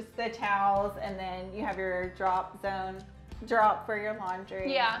is. It's just the towels, and then you have your drop for your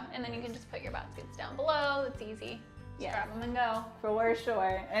laundry. Yeah, and then you can just put your baskets down below. It's easy. Just grab them and go. For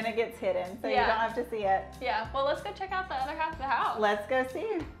sure. And it gets hidden, so you don't have to see it. Yeah. Well, let's go check out the other half of the house. Let's go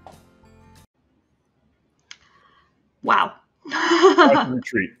see. Wow. Quite the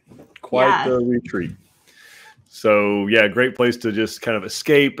retreat. Quite the retreat. So yeah, great place to just kind of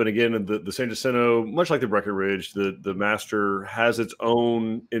escape. And again, the San Jacinto, much like the Breckenridge, the master has its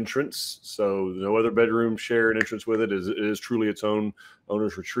own entrance. So no other bedroom share an entrance with it. It is truly its own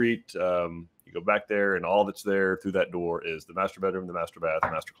owner's retreat. You go back there, and all that's there through that door is the master bedroom, the master bath,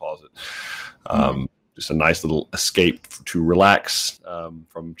 the master closet. Just a nice little escape to relax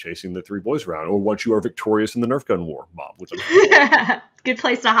from chasing the 3 boys around, or once you are victorious in the Nerf gun war, Bob. Which good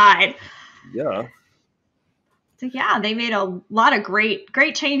place to hide. Yeah. So yeah, they made a lot of great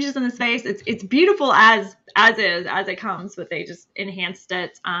changes in the space. It's beautiful as it comes, but they just enhanced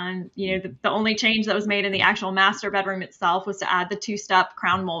it. The only change that was made in the actual master bedroom itself was to add the 2-step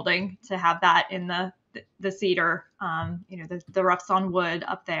crown molding to have that in the the cedar, the rough sawn wood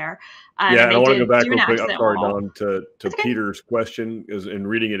up there. Yeah, and I want to go back real quick. I'm sorry, wall. Dawn, to Peter's question is in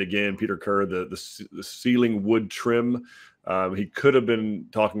reading it again. Peter Kerr, the ceiling wood trim. He could have been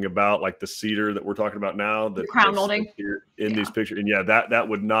talking about like the cedar that we're talking about now, the crown molding here in these pictures. And yeah, that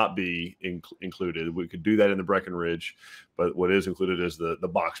would not be included. We could do that in the Breckenridge, but what is included is the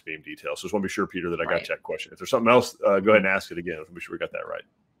box beam detail. So just want to be sure, Peter, that I got that question. If there's something else, go ahead and ask it again. Let's be sure we got that right.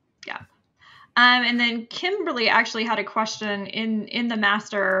 Yeah. And then Kimberly actually had a question in the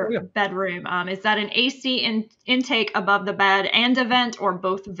master bedroom. Is that an AC intake above the bed and a vent, or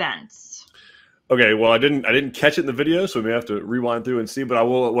both vents? Okay, well, I didn't catch it in the video, so we may have to rewind through and see. But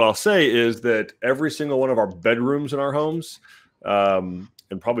what I'll say is that every single one of our bedrooms in our homes, and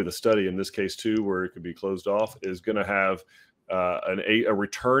probably the study in this case too, where it could be closed off, is going to have a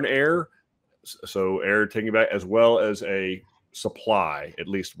return air, so air taking back, as well as a supply, at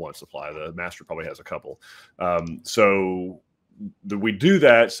least one supply. The master probably has a couple. So we do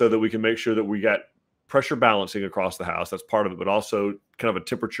that so that we can make sure that we got pressure balancing across the house. That's part of it, but also kind of a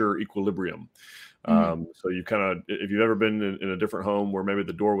temperature equilibrium. So you kind of, if you've ever been in a different home where maybe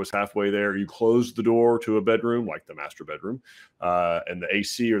the door was halfway there, you closed the door to a bedroom, like the master bedroom, and the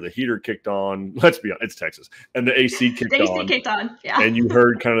AC or the heater kicked on. Let's be honest, it's Texas, and the AC kicked on. Yeah. And you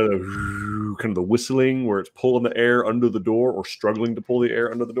heard kind of the whistling where it's pulling the air under the door or struggling to pull the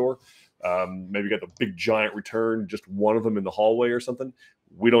air under the door. Maybe you got the big giant return, just one of them in the hallway or something.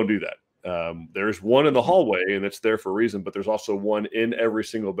 We don't do that. There's one in the hallway, and it's there for a reason, but there's also one in every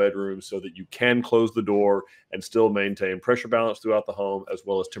single bedroom so that you can close the door and still maintain pressure balance throughout the home, as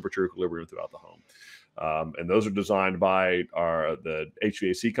well as temperature equilibrium throughout the home. And those are designed by the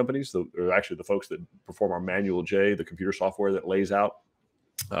HVAC companies. They're actually the folks that perform our Manual J, the computer software that lays out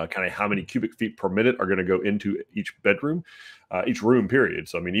kind of how many cubic feet per minute are going to go into each bedroom, each room, period.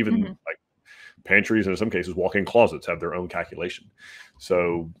 So, I mean, even like pantries and in some cases walk-in closets have their own calculation.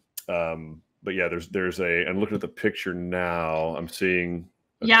 So, but yeah, there's and looking at the picture now, I'm seeing.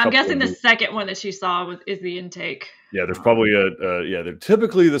 I'm guessing the second one that you saw is the intake. Yeah, there's probably they're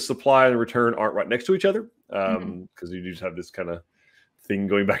typically the supply and the return aren't right next to each other because you just have this kind of thing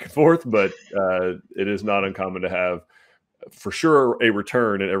going back and forth. But it is not uncommon to have, for sure, a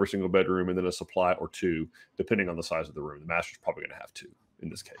return in every single bedroom and then a supply or two, depending on the size of the room. The master's probably going to have two in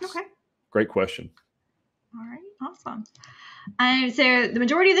this case. Okay. Great question. All right. Awesome. So the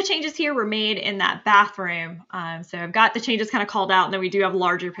majority of the changes here were made in that bathroom. So I've got the changes kind of called out, and then we do have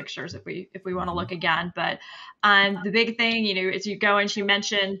larger pictures if we want to look again. But the big thing, as you go, and she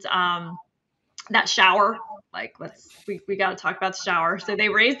mentioned that shower. Like, we got to talk about the shower. So they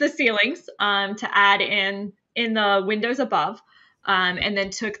raised the ceilings to add in the windows above. And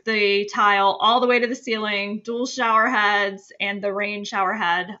then took the tile all the way to the ceiling, dual shower heads, and the rain shower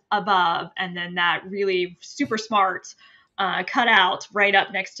head above. And then that really super smart cut out right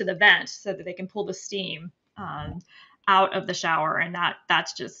up next to the vent so that they can pull the steam out of the shower. And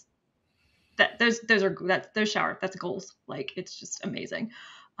that's just, those shower, that's goals. Like, it's just amazing.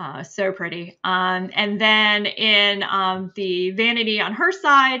 So pretty. And then in the vanity on her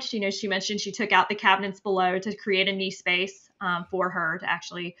side, she mentioned she took out the cabinets below to create a knee space for her to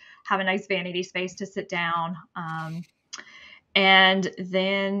actually have a nice vanity space to sit down. And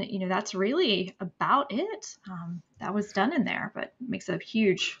then, that's really about it. That was done in there, but makes a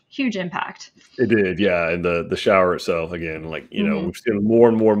huge, huge impact. It did, yeah. And the shower itself, again, like, we've seen more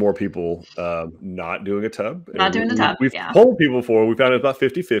and more people not doing a tub. Not doing the tub, We've polled people before. We found it about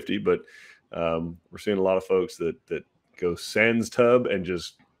 50-50, but we're seeing a lot of folks that go sans tub and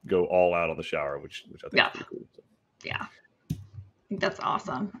just go all out on the shower, which I think is pretty cool. So. Yeah. That's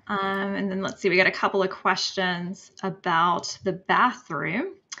awesome. And then let's see, we got a couple of questions about the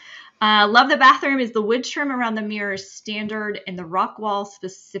bathroom. Love the bathroom. Is the wood trim around the mirrors standard and the rock wall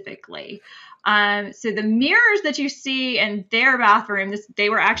specifically? So the mirrors that you see in their bathroom, they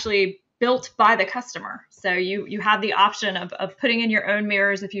were actually built by the customer. So you have the option of putting in your own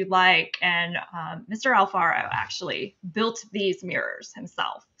mirrors if you'd like. And Mr. Alfaro actually built these mirrors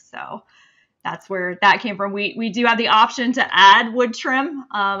himself. So that's where that came from. We do have the option to add wood trim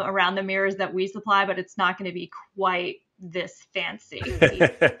around the mirrors that we supply, but it's not going to be quite this fancy.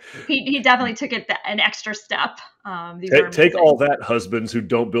 He definitely took it an extra step. Take all that, husbands who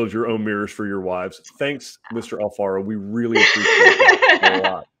don't build your own mirrors for your wives. Thanks, Mr. Alfaro. We really appreciate it a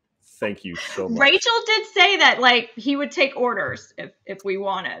lot. Thank you so much. Rachel did say that, like, he would take orders if we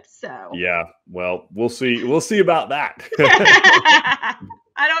wanted. So yeah, well, we'll see. We'll see about that.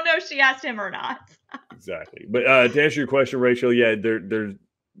 I don't know if she asked him or not. Exactly. But to answer your question, Rachel, yeah,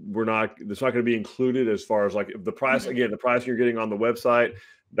 it's not going to be included as far as like the price. Again, the price you're getting on the website,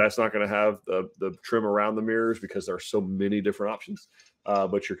 that's not going to have the trim around the mirrors because there are so many different options.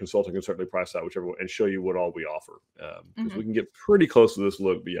 But your consultant can certainly price out whichever one and show you what all we offer. Because we can get pretty close to this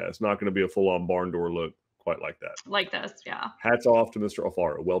look, but yeah, it's not going to be a full-on barn door look quite like that. Like this, yeah. Hats off to Mr.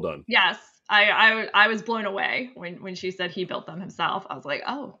 Alfaro. Well done. Yes. I was blown away when she said he built them himself. I was like,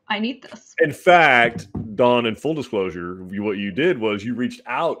 oh, I need this. In fact, Dawn, in full disclosure, what you did was you reached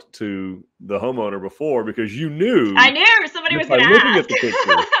out to the homeowner before because you knew. I knew somebody was going to looking ask. At the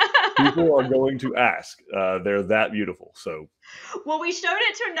picture, people are going to ask. They're that beautiful. So. Well, we showed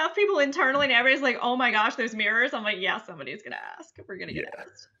it to enough people internally, and everybody's like, "Oh my gosh, there's mirrors." I'm like, "Yeah, somebody's going to ask. We're going to get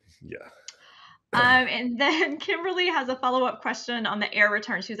asked." Yeah. And then Kimberly has a follow-up question on the air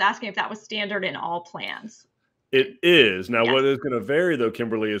return. She was asking if that was standard in all plans. It is. Now, what is going to vary, though,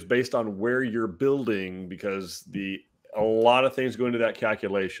 Kimberly, is based on where you're building, because a lot of things go into that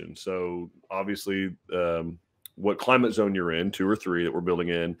calculation. So, obviously, what climate zone you're in, 2 or 3 that we're building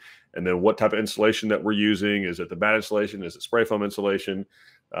in, and then what type of insulation that we're using. Is it the mat insulation? Is it spray foam insulation?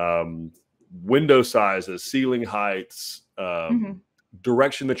 Window sizes, ceiling heights,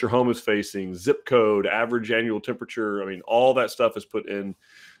 direction that your home is facing, zip code, average annual temperature. I mean, all that stuff is put in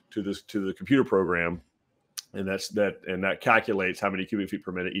to the computer program, and that calculates how many cubic feet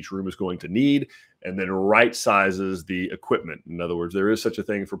per minute each room is going to need, and then right sizes the equipment. In other words, there is such a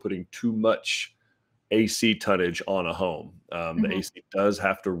thing for putting too much AC tonnage on a home. The AC does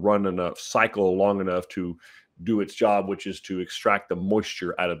have to run enough, cycle long enough to do its job, which is to extract the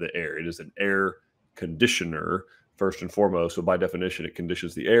moisture out of the air. It is an air conditioner first and foremost. So by definition, it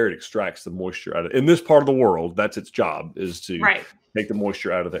conditions the air. It extracts the moisture out of it. In this part of the world, that's its job, is to take the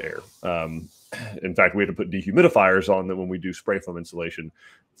moisture out of the air. In fact, we had to put dehumidifiers on them when we do spray foam insulation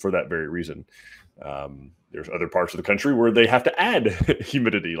for that very reason. There's other parts of the country where they have to add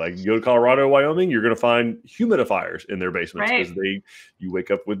humidity. Like you go to Colorado, Wyoming, you're going to find humidifiers in their basements because you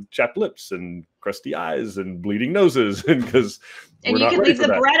wake up with chapped lips and crusty eyes and bleeding noses, and you can leave the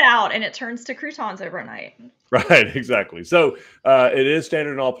bread out and it turns to croutons overnight. Right, exactly. So it is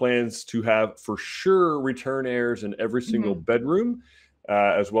standard in all plans to have for sure return airs in every single bedroom,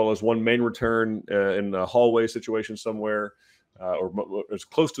 as well as one main return in a hallway situation somewhere, or as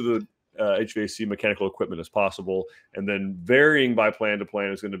close to the HVAC mechanical equipment as possible. And then varying by plan to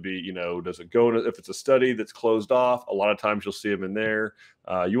plan is going to be, does it go if it's a study that's closed off? A lot of times you'll see them in there.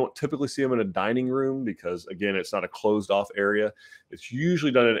 You won't typically see them in a dining room because, again, it's not a closed off area. It's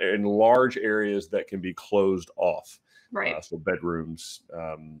usually done in large areas that can be closed off. Right. So bedrooms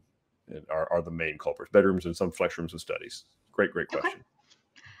are the main culprits. Bedrooms and some flex rooms and studies. Great question. Okay.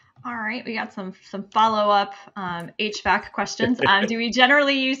 All right, we got some follow-up HVAC questions. Do we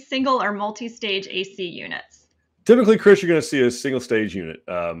generally use single or multi-stage AC units? Typically, Chris, you're going to see a single-stage unit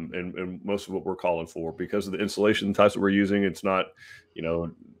in most of what we're calling for because of the insulation types that we're using. It's not,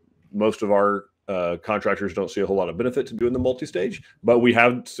 most of our contractors don't see a whole lot of benefit to doing the multi-stage, but we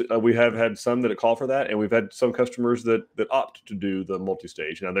have had some that call for that, and we've had some customers that opt to do the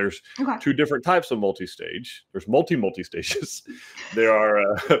multi-stage. Now, there's 2 different types of multi-stage. There's multi-stages. There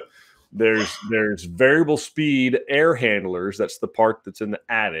are there's variable speed air handlers. That's the part that's in the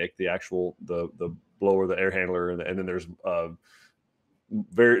attic, the actual the blower, the air handler, and then there's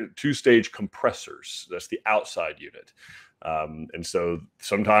 2-stage compressors. That's the outside unit. And so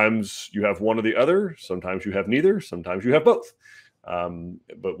sometimes you have one or the other, sometimes you have neither, sometimes you have both.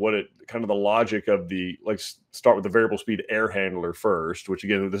 But kind of the logic of let's start with the variable speed air handler first, which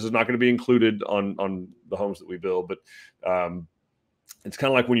again, this is not going to be included on the homes that we build, but it's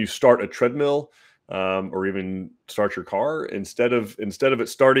kind of like when you start a treadmill, or even start your car, instead of it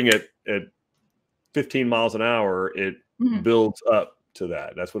starting at 15 miles an hour, it builds up to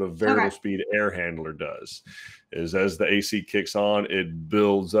that. That's what a variable speed air handler does, is as the AC kicks on, it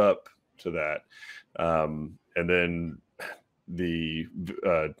builds up to that. And then the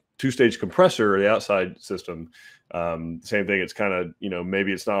 2-stage compressor, the outside system, same thing. It's kind of,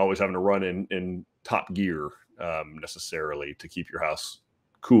 maybe it's not always having to run in top gear necessarily to keep your house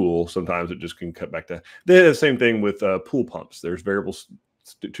cool. Sometimes it just can cut back to the same thing with pool pumps. There's variable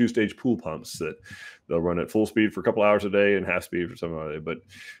 2-stage pool pumps that they'll run at full speed for a couple hours a day and half speed for some other day. But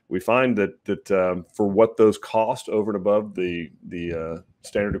we find that for what those cost over and above the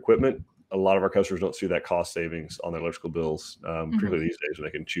standard equipment, a lot of our customers don't see that cost savings on their electrical bills, particularly these days when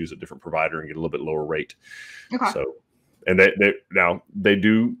they can choose a different provider and get a little bit lower rate. So, and they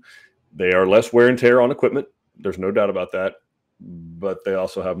are less wear and tear on equipment. There's no doubt about that. But they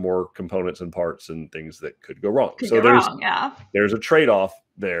also have more components and parts and things that could go wrong. There's a trade-off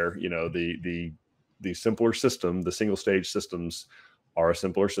there. The simpler system, the single-stage systems, are a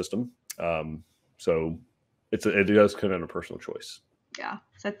simpler system. So it does come down to personal choice. Yeah.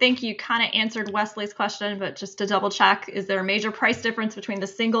 So I think you kind of answered Wesley's question, but just to double check, is there a major price difference between the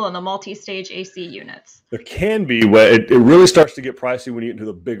single and the multi-stage AC units? There can be. Well, it really starts to get pricey when you get into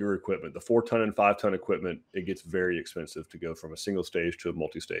the bigger equipment, the 4-ton and 5-ton equipment. It gets very expensive to go from a single stage to a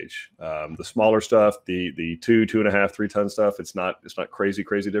multi-stage. The smaller stuff, the 2, 2.5, 3-ton stuff, it's not crazy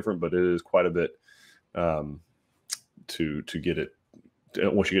different, but it is quite a bit to get it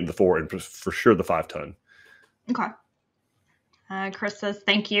once you get into the 4 and for sure the 5-ton. Okay. Chris says,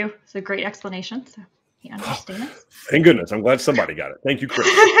 thank you. It's a great explanation. So he understands. Thank goodness. I'm glad somebody got it. Thank you, Chris.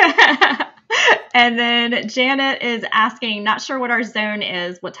 And then Janet is asking, not sure what our zone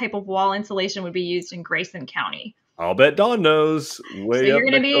is. What type of wall insulation would be used in Grayson County? I'll bet Dawn knows. So you're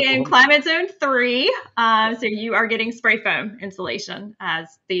going to be in climate zone 3. So you are getting spray foam insulation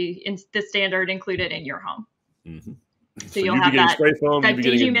as the standard included in your home. Mm-hmm. So you'll have that, spray foam, that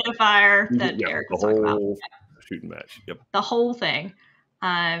dehumidifier that Eric was talking about. Shooting match. Yep. The whole thing.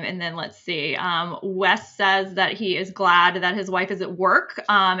 And then let's see. Wes says that he is glad that his wife is at work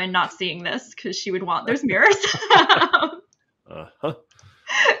and not seeing this because she would want those mirrors.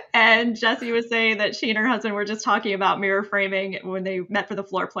 And Jessie was saying that she and her husband were just talking about mirror framing when they met for the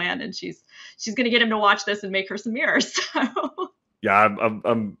floor plan, and she's going to get him to watch this and make her some mirrors. So. Yeah,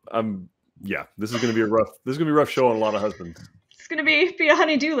 yeah, this is going to be a rough show on a lot of husbands. It's going to be a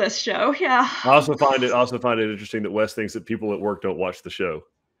honey-do list show. Yeah. I also find it interesting that Wes thinks that people at work don't watch the show.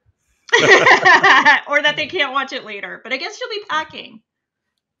 Or that they can't watch it later. But I guess she'll be packing.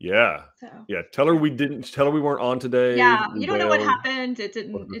 Yeah. So. Yeah. Tell her we weren't on today. Yeah. You don't know what happened. It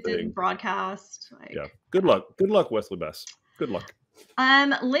didn't broadcast. Yeah. Good luck, Wesley Bess. Good luck.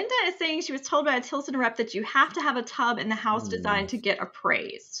 Linda is saying she was told by a Tilson rep that you have to have a tub in the house design to get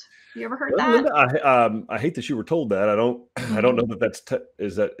appraised. You ever heard that? Linda, I hate that you were told that. I don't know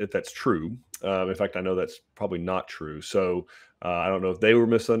if that's true. In fact, I know that's probably not true. So I don't know if they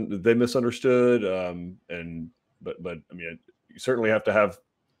misunderstood. But I mean, you certainly have to have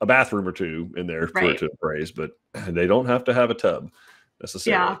a bathroom or two in there for it to appraise, but they don't have to have a tub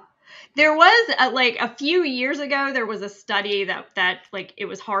necessarily. Yeah. There was a few years ago, there was a study that like it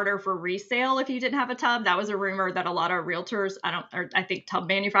was harder for resale if you didn't have a tub. That was a rumor that a lot of realtors, I think tub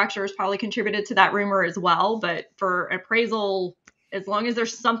manufacturers probably contributed to that rumor as well. But for appraisal, as long as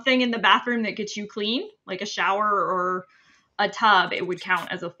there's something in the bathroom that gets you clean, like a shower or a tub, it would count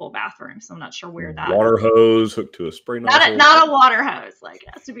as a full bathroom. So I'm not sure where that water hose hooked to a spray nozzle. Not a water hose. Like it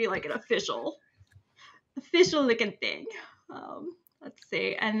has to be like an official looking thing. Let's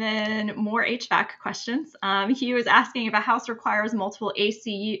see. And then more HVAC questions. He was asking if a house requires multiple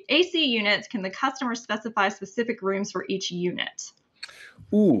AC units, can the customer specify specific rooms for each unit?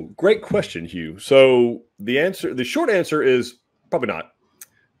 Ooh, great question, Hugh. So the short answer is probably not.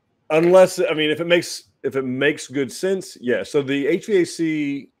 Unless, I mean, if it makes good sense, yeah. So the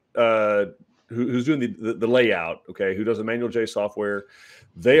HVAC who's doing the layout, okay, who does the manual J software,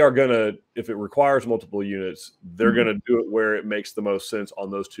 they are gonna, if it requires multiple units, they're gonna do it where it makes the most sense on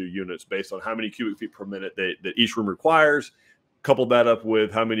those 2 units based on how many cubic feet per minute that each room requires. Couple that up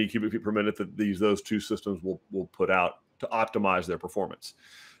with how many cubic feet per minute that those 2 systems will put out to optimize their performance.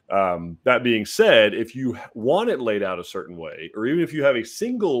 That being said, if you want it laid out a certain way, or even if you have a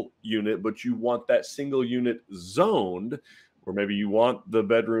single unit, but you want that single unit zoned, or maybe you want the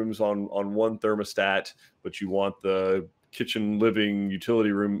bedrooms on one thermostat, but you want the kitchen, living,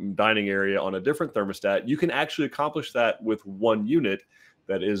 utility room, dining area on a different thermostat, you can actually accomplish that with 1 unit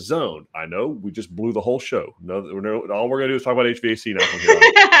that is zoned. I know we just blew the whole show. No, all we're going to do is talk about HVAC now. From here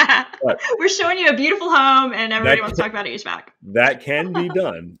we're showing you a beautiful home, and everybody wants to talk about HVAC. That can be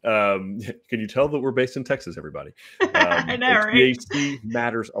done. Can you tell that we're based in Texas, everybody? I know, right? HVAC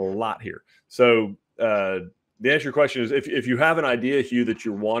matters a lot here. So the answer to your question is if you have an idea, Hugh, that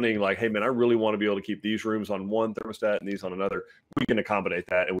you're wanting, like, hey, man, I really want to be able to keep these rooms on one thermostat and these on another, we can accommodate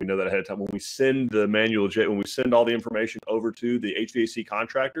that. And we know that ahead of time. When we send the manual, when we send all the information over to the HVAC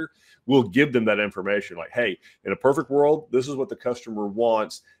contractor, we'll give them that information. Like, hey, in a perfect world, this is what the customer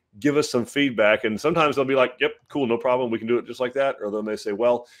wants. Give us some feedback. And sometimes they'll be like, yep, cool, no problem. We can do it just like that. Or then they say,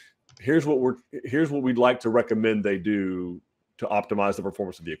 well, here's what we'd like to recommend they do to optimize the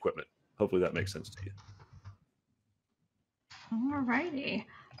performance of the equipment. Hopefully that makes sense to you. All righty.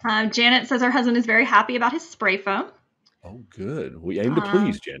 Janet says her husband is very happy about his spray foam. Oh, good. We aim to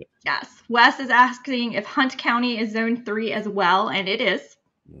please, Janet. Yes. Wes is asking if Hunt County is Zone 3 as well, and it is.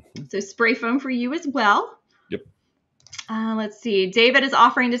 Mm-hmm. So spray foam for you as well. Yep. Let's see. David is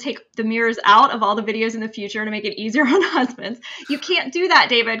offering to take the mirrors out of all the videos in the future to make it easier on husbands. You can't do that,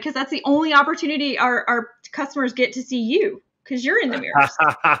 David, because that's the only opportunity our customers get to see you. because you're in the mirrors.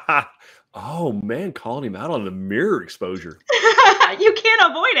 Oh man, calling him out on the mirror exposure. You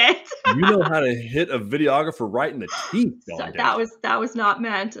can't avoid it. You know how to hit a videographer right in the teeth. So that was not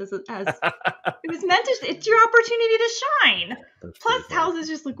meant as it was meant to. It's your opportunity to shine. Plus, houses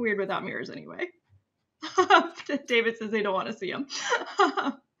just look weird without mirrors anyway. David says they don't want to see them.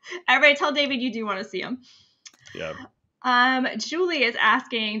 Everybody, tell David you do want to see them. Yeah. Julie is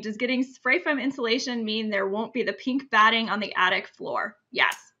asking, does getting spray foam insulation mean there won't be the pink batting on the attic floor?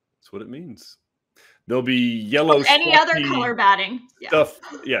 Yes. That's what it means. There'll be yellow or any other color batting stuff.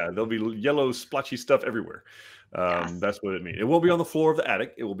 Yeah, there'll be yellow splotchy stuff everywhere. That's what it means. It won't be on the floor of the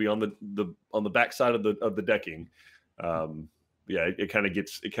attic. It will be on the back side of the decking. Yeah, it kind of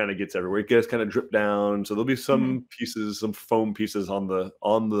gets everywhere. It gets kind of dripped down. So there'll be some pieces, some foam pieces on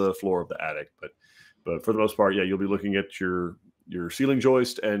the floor of the attic. But for the most part, yeah, you'll be looking at your ceiling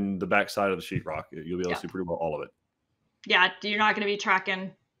joist and the back side of the sheetrock. You'll be able to see pretty well all of it. Yeah, you're not going to be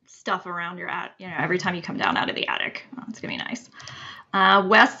tracking stuff around your every time you come down out of the attic. It's gonna be nice.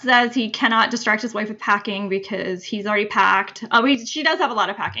 Wes says he cannot distract his wife with packing because he's already packed. She does have a lot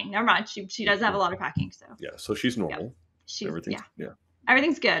of packing. Never mind, she does have a lot of packing. So yeah, so she's normal. Yep.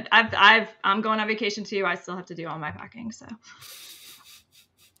 Everything's good. I'm going on vacation too. I still have to do all my packing. So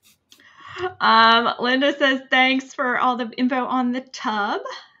Linda says thanks for all the info on the tub,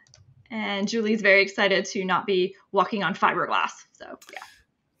 and Julie's very excited to not be walking on fiberglass. So yeah.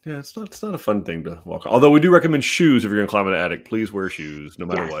 Yeah, it's not a fun thing to walk on. Although we do recommend shoes if you're going to climb an attic. Please wear shoes, no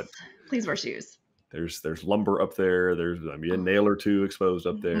matter what. Please wear shoes. There's lumber up there. There's a nail or two exposed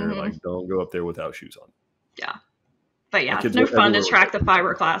up there. Like, don't go up there without shoes on. Yeah, but yeah, it's no fun to track the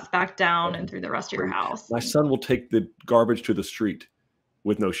fiberglass back down and through the rest of your house. My son will take the garbage to the street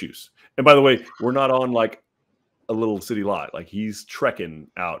with no shoes. And by the way, we're not on like a little city lot. Like he's trekking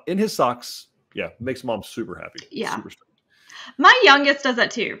out in his socks. Yeah, makes mom super happy. Yeah. Super my youngest does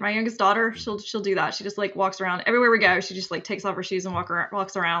that too. My youngest daughter, she'll do that. She just like walks around everywhere we go. She just like takes off her shoes and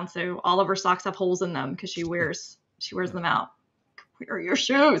walks around. So all of her socks have holes in them because she wears them out. Where are your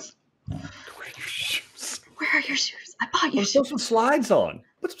shoes? Where are your shoes? Where are your shoes? I bought you shoes. Put some slides on.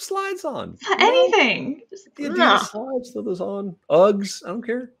 Put some slides on. Anything. Just slides. Throw those on. Uggs. I don't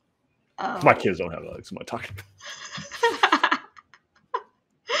care. My kids don't have Uggs. Am I talking about?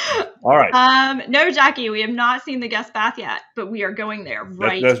 All right. No, Jackie, we have not seen the guest bath yet, but we are going there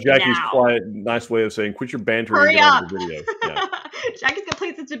right now. That's Jackie's quiet, nice way of saying, quit your bantering. Hurry up. The video. Yeah. Jackie's got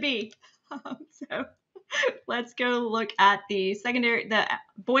places to be. So let's go look at the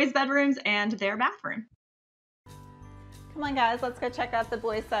boys' bedrooms and their bathroom. Come on, guys, let's go check out the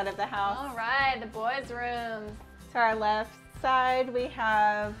boys' side of the house. All right, the boys' rooms. To our left side, we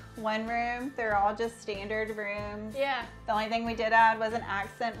have one room. They're all just standard rooms. Yeah. The only thing we did add was an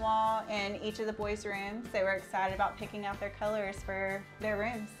accent wall in each of the boys' rooms. They were excited about picking out their colors for their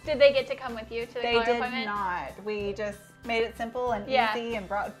rooms. Did they get to come with you to the color appointment? They did not. We just made it simple and easy and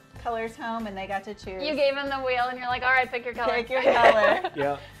brought colors home, and they got to choose. You gave them the wheel, and you're like, all right, pick your color. Pick your color.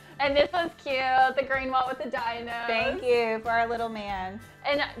 Yeah. And this one's cute, the green wall with the dinos. Thank you for our little man.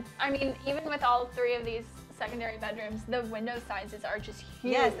 And I mean, even with all three of these secondary bedrooms, the window sizes are just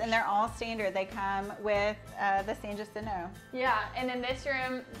huge. Yes, and they're all standard. They come with the San Jacinto. Yeah, and in this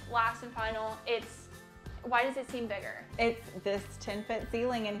room, last and final, why does it seem bigger? It's this 10-foot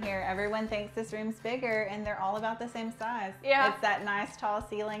ceiling in here. Everyone thinks this room's bigger, and they're all about the same size. Yeah. It's that nice tall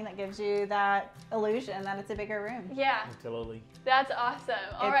ceiling that gives you that illusion that it's a bigger room. Yeah. Absolutely. That's awesome.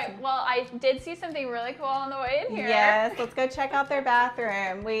 All right, well, I did see something really cool on the way in here. Yes, let's go check out their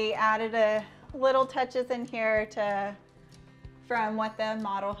bathroom. We added a little touches in here from what the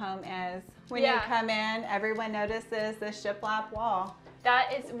model home is. When you come in, everyone notices the shiplap wall.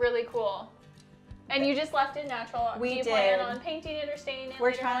 That is really cool. And you just left it natural. We Do you did. plan on painting it or staining it?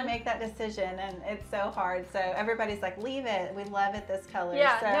 We're trying to make that decision, and it's so hard. So everybody's like, leave it. We love it this color.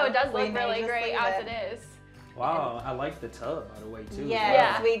 Yeah, so no, it does look really great as it is. Wow, I like the tub, by the way, too.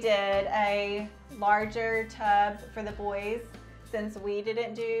 Yes, we did a larger tub for the boys, since we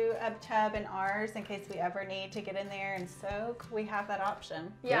didn't do a tub in ours in case we ever need to get in there and soak. We have that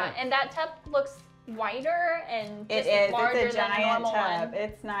option. Yeah, and that tub looks wider and just larger it's a giant than a normal tub. one.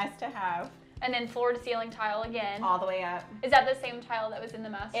 It's nice to have. And then floor to ceiling tile again. All the way up. Is that the same tile that was in the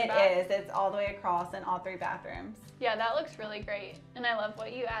master bath? It is. It's all the way across in all three bathrooms. Yeah, that looks really great. And I love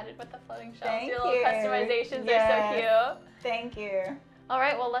what you added with the floating shelves. Thank Your little you. customizations are so cute. Thank you. All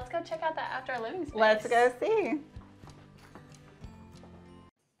right, well, let's go check out that outdoor living space. Let's go see.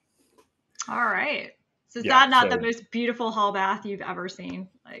 All right. So is that not the most beautiful hall bath you've ever seen?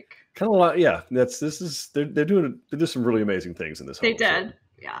 Like kind of like, yeah. They're doing some really amazing things in this. They home, did. So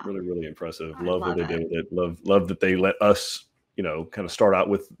yeah. Really, really impressive. Love what they did with it. Love that they let us you know, kind of start out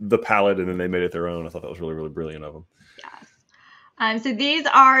with the palette and then they made it their own. I thought that was really, really brilliant of them. Yes. So these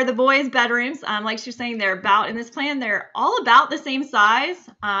are the boys' bedrooms. Like she was saying, they're about, in this plan, they're all about the same size.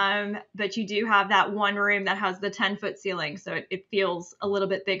 But you do have that one room that has the 10-foot ceiling. So it feels a little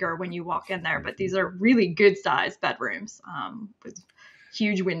bit bigger when you walk in there. But these are really good sized bedrooms with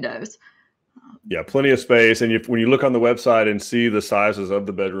huge windows. Yeah, plenty of space. And when you look on the website and see the sizes of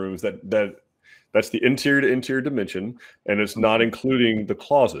the bedrooms, that's the interior to interior dimension, and it's not including the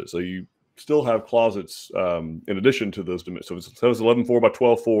closets. So you still have closets in addition to those dimensions. So it's 11.4 by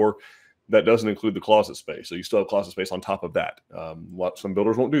 12.4. That doesn't include the closet space. So you still have closet space on top of that. Some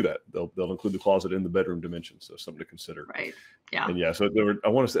builders won't do that. They'll include the closet in the bedroom dimension. So something to consider. Right. Yeah. And yeah, so I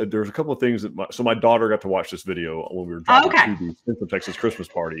want to say there's a couple of things that my daughter got to watch this video when we were driving to the Central Texas Christmas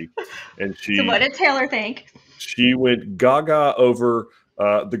party, and So what did Taylor think? She went gaga over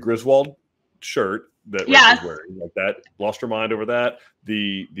the Griswold shirt that Rachel's wearing, like that. Lost her mind over that.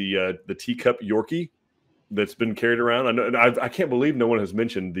 The teacup Yorkie that's been carried around. I know, I can't believe no one has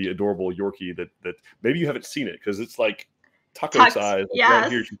mentioned the adorable Yorkie that maybe you haven't seen it because it's like taco size. Yes.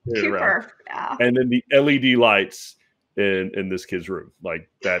 Right here, she's carried around. Yeah. And then the LED lights in this kid's room, like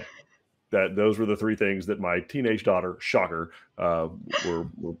that. Those were the three things that my teenage daughter, shocker,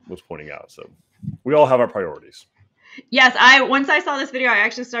 was pointing out. So we all have our priorities. Yes, once I saw this video, I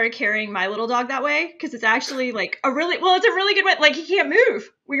actually started carrying my little dog that way because it's actually like it's a really good way. Like he can't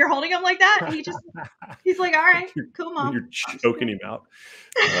move when you're holding him like that. He's like, all right, cool, mom. You're choking him out.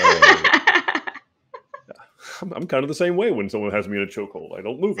 I'm kind of the same way when someone has me in a chokehold. I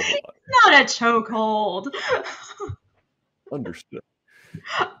don't move a whole lot. Not a chokehold. Understood.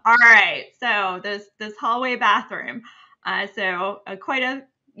 All right, so this hallway bathroom. Quite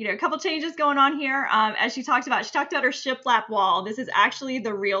a couple changes going on here. As she talked about her shiplap wall. This is actually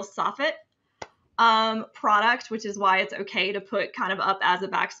the real soffit product, which is why it's okay to put kind of up as a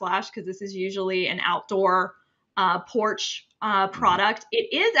backsplash because this is usually an outdoor porch product.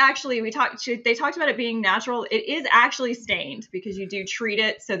 It is actually, they talked about it being natural. It is actually stained because you do treat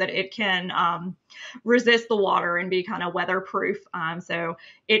it so that it can resist the water and be kind of weatherproof. So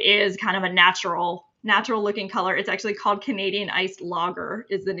it is kind of a natural looking color. It's actually called Canadian Iced Lager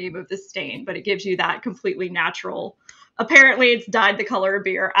is the name of the stain, but it gives you that completely natural. Apparently it's dyed the color of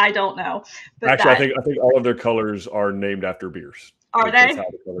beer. I don't know. But actually, I think all of their colors are named after beers. Are they? That's how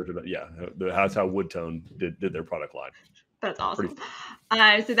the colors are. Yeah. That's how Woodtone did their product line. That's awesome.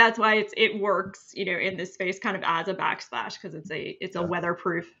 So that's why it works, in this space kind of as a backsplash because it's a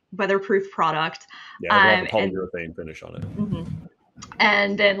weatherproof product. Yeah, it's got the polyurethane finish on it. Mm-hmm.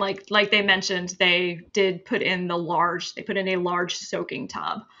 And then like they mentioned, they put in a large soaking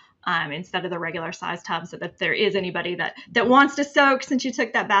tub instead of the regular size tub, so that if there is anybody that wants to soak, since you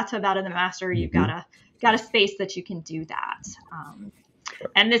took that bathtub out of the master, you've got a space that you can do that.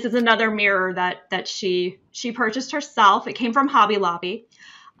 And this is another mirror that she purchased herself. It came from Hobby Lobby.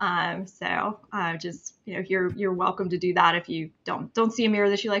 You're welcome to do that. If you don't see a mirror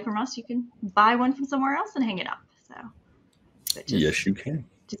that you like from us, you can buy one from somewhere else and hang it up. Yes, you can.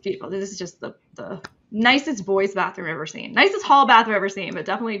 Just beautiful. This is just the nicest boys' bathroom I've ever seen. Nicest hall bath I've ever seen, but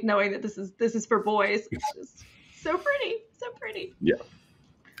definitely knowing that this is for boys. It's just so pretty. So pretty. Yeah.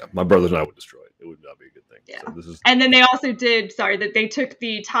 My brothers and I would destroy it. It would not be a good thing. Yeah. So and then they also that they took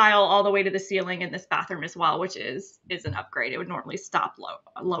the tile all the way to the ceiling in this bathroom as well, which is an upgrade. It would normally stop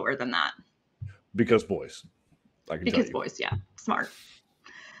lower than that. Because boys. Because boys, yeah. Smart.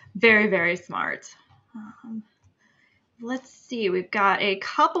 Very, very smart. Let's see. We've got a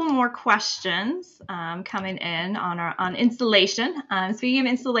couple more questions coming in on installation. Speaking of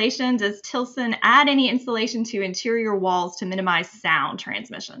installation, does Tilson add any insulation to interior walls to minimize sound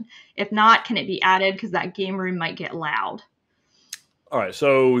transmission? If not, can it be added because that game room might get loud? All right.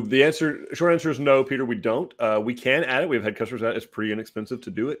 So the short answer is no, Peter. We don't. We can add it. We've had customers add it. It's pretty inexpensive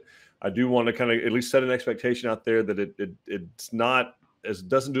to do it. I do want to kind of at least set an expectation out there that it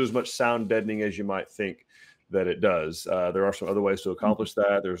doesn't do as much sound deadening as you might think that it does. There are some other ways to accomplish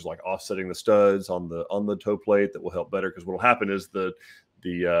that. There's like offsetting the studs on the toe plate that will help better, because what will happen is the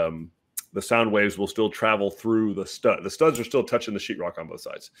sound waves will still travel through the stud. The studs are still touching the sheetrock on both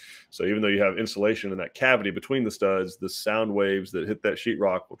sides. So even though you have insulation in that cavity between the studs, the sound waves that hit that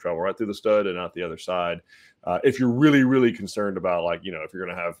sheetrock will travel right through the stud and out the other side. If you're really, really concerned about, like, if you're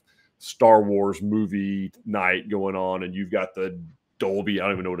going to have Star Wars movie night going on and you've got the Dolby, I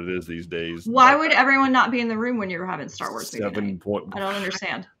don't even know what it is these days. Why would everyone not be in the room when you're having Star Wars movie night? I don't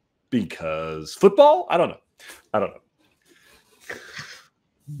understand. Because football? I don't know.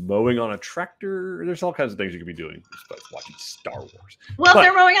 Mowing on a tractor. There's all kinds of things you could be doing besides watching Star Wars. Well, if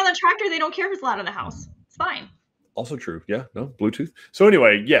they're mowing on the tractor, they don't care if it's loud in the house. It's fine. Also true. Yeah, no, Bluetooth. So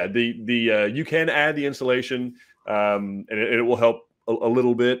anyway, yeah, you can add the insulation, and it will help a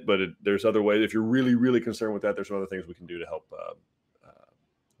little bit, but there's other ways. If you're really, really concerned with that, there's some other things we can do to help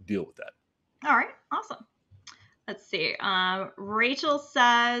deal with that. All right, awesome. Let's see. Rachel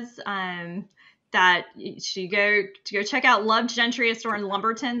says that she go check out Love Gentry, a store in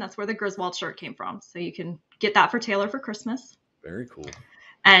Lumberton. That's where the Griswold shirt came from. So you can get that for Taylor for Christmas. Very cool.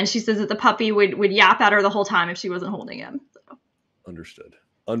 And she says that the puppy would yap at her the whole time if she wasn't holding him. So. Understood.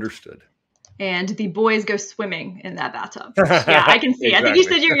 And the boys go swimming in that bathtub. Yeah, I can see. Exactly. I think you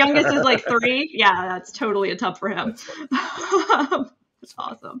said your youngest is like 3. Yeah, that's totally a tub for him. That's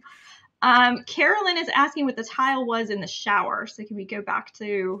awesome. Carolyn is asking what the tile was in the shower. So can we go back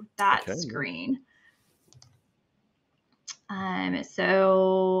to that screen?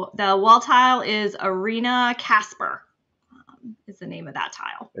 So the wall tile is Arena Casper. Is the name of that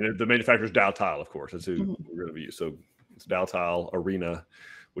tile. And the manufacturer's Dow Tile, of course. That's who we're going to use. So it's Dow Tile Arena,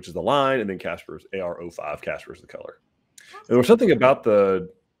 which is the line, and then Casper's AR05. Casper is the color. Awesome. And there was something about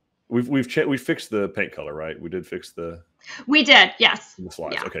we fixed the paint color, right? We did fix the. We did, yes. In the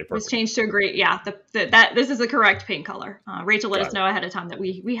slides. Yeah. Okay, perfect. It was changed to agree. Yeah, that this is the correct paint color. Rachel let us know ahead of time that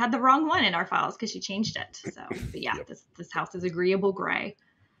we had the wrong one in our files because she changed it. So, but yeah, this house is agreeable gray.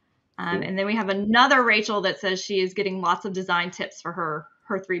 Cool. And then we have another Rachel that says she is getting lots of design tips for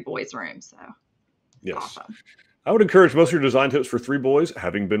her 3 boys' room. So, yes. Awesome. I would encourage most of your design tips for 3 boys,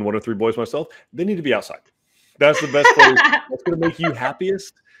 having been one of 3 boys myself, they need to be outside. That's the best place. That's going to make you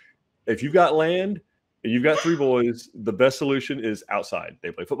happiest. If you've got land and you've got 3 boys, the best solution is outside. They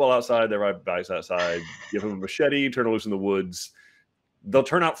play football outside. They ride bikes outside. Give them a machete, turn them loose in the woods. They'll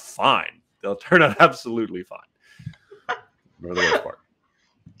turn out fine. They'll turn out absolutely fine. Remember the worst part.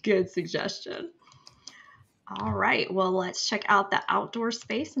 Good suggestion. All right. Well, let's check out the outdoor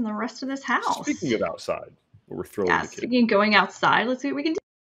space and the rest of this house. Speaking of outside, we're throwing the kids. Speaking of going outside, let's see what we can do.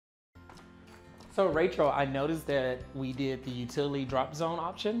 So Rachel, I noticed that we did the utility drop zone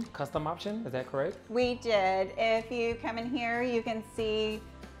option, custom option. Is that correct? We did. If you come in here, you can see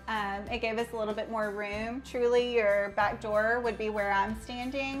it gave us a little bit more room. Truly, your back door would be where I'm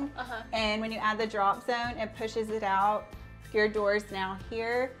standing. And when you add the drop zone, it pushes it out. Your door's now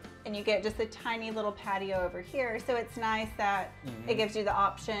here, and you get just a tiny little patio over here. So it's nice that it gives you the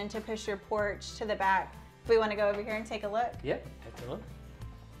option to push your porch to the back. If we want to go over here and take a look. Yep, take a look.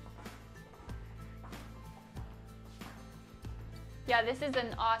 Yeah, this is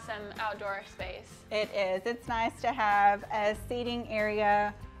an awesome outdoor space. It is. It's nice to have a seating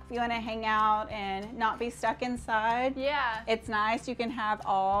area. If you want to hang out and not be stuck inside. Yeah. It's nice. You can have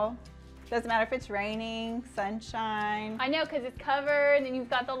all. Doesn't matter if it's raining, sunshine. I know, because it's covered and you've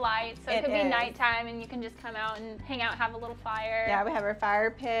got the light, so it could be nighttime and you can just come out and hang out, have a little fire. Yeah, we have our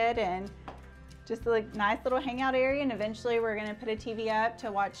fire pit and just a nice little hangout area, and eventually we're going to put a TV up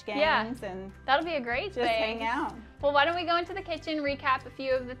to watch games and that'll be a great just hang out. Well, why don't we go into the kitchen, recap a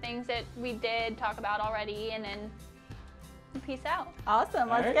few of the things that we did talk about already, and then peace out. Awesome,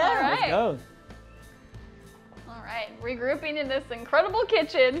 let's go. All right. Let's go. All right, regrouping in this incredible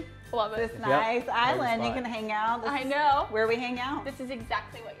kitchen. Love it. This nice island you can hang out. I know. Where we hang out. This is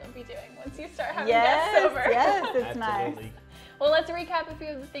exactly what you'll be doing once you start having guests over. Yes, it's nice. Well, let's recap a few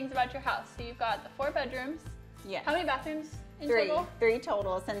of the things about your house. So you've got the 4 bedrooms. Yes. How many bathrooms in 3. total? 3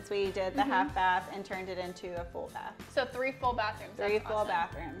 total since we did the half bath and turned it into a full bath. So 3 full bathrooms. 3 full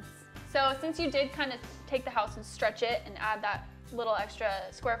bathrooms. So since you did kind of take the house and stretch it and add that little extra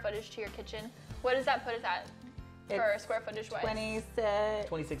square footage to your kitchen, what does that put us at? For square footage wise?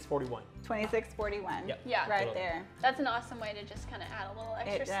 2641. 2641. Yep. Yeah. Right there. That's an awesome way to just kind of add a little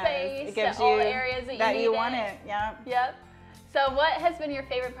extra space. It gives all you the areas that you want it. Yeah. Yep. So what has been your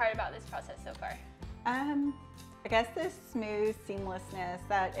favorite part about this process so far? I guess the smooth seamlessness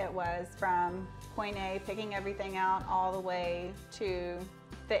that it was from point A, picking everything out all the way to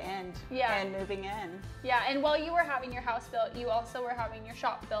the end and moving in. Yeah, and while you were having your house built, you also were having your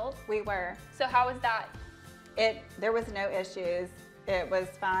shop built. We were. So how was that? There was no issues. It was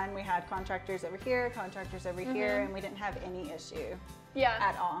fine. We had contractors over here, contractors over here, and we didn't have any issue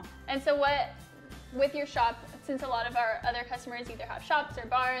at all. And so with your shop, since a lot of our other customers either have shops or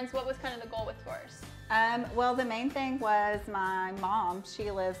barns, what was kind of the goal with yours? Well, the main thing was my mom. She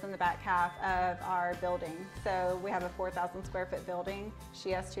lives in the back half of our building. So we have a 4,000 square foot building.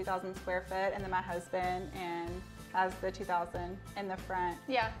 She has 2,000 square foot, and then my husband has the 2,000 in the front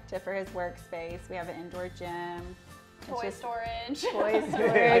for his workspace. We have an indoor gym. Toy storage. Toy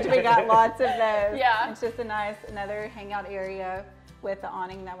storage. We got lots of those. Yeah. It's just a nice, another hangout area. with the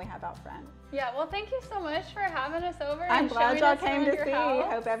awning that we have out front. Yeah, well, thank you so much for having us over. I'm glad y'all came to see.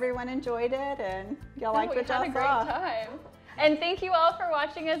 House. Hope everyone enjoyed it and y'all liked what y'all saw. We had a great time. And thank you all for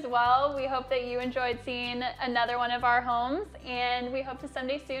watching as well. We hope that you enjoyed seeing another one of our homes, and we hope to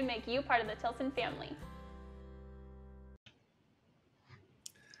someday soon make you part of the Tilson family.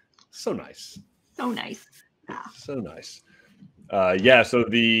 So nice. So nice. Yeah. So nice. Yeah, so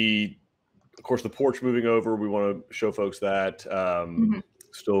of course, the porch moving over, we want to show folks that.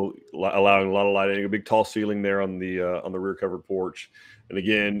 Still allowing a lot of lighting, a big tall ceiling there on the rear covered porch. And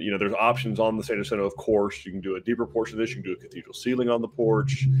again, you know, there's options on the San Jacinto, of course. You can do a deeper porch of this. You can do a cathedral ceiling on the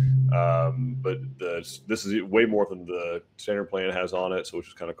porch. But this is way more than the standard plan has on it, so which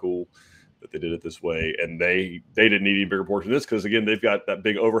is kind of cool that they did it this way. And they didn't need any bigger porch than this because, again, they've got that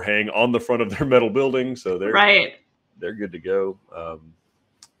big overhang on the front of their metal building. So they're good to go. I'm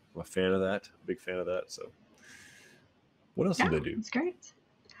a fan of that, big fan of that. So what else did they do? It's great.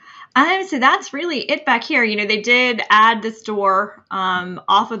 So that's really it back here. You know, they did add this door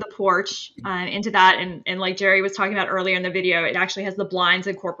off of the porch into that. And like Jerry was talking about earlier in the video, it actually has the blinds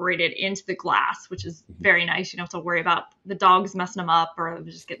incorporated into the glass, which is very nice. You don't have to worry about the dogs messing them up or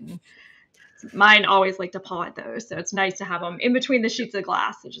just getting... Mine always like to paw at those, so it's nice to have them in between the sheets of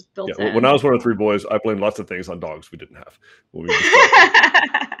glass. It just built in. When I was one of 3 boys, I blamed lots of things on dogs we didn't have.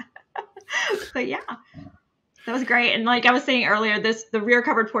 But yeah, that was great. And like I was saying earlier, the rear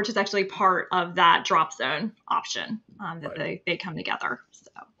covered porch is actually part of that drop zone option that they come together.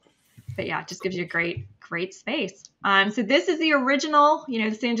 So, but yeah, it just gives you a great space. So this is the original, you know,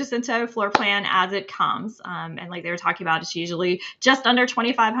 the San Jacinto floor plan as it comes. And like they were talking about, it's usually just under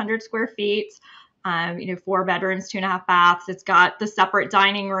 2,500 square feet. You know, 4 bedrooms, 2.5 baths. It's got the separate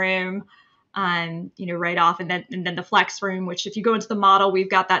dining room, you know, right off, and then the flex room, which if you go into the model, we've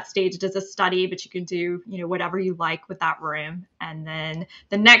got that staged as a study, but you can do, you know, whatever you like with that room. And then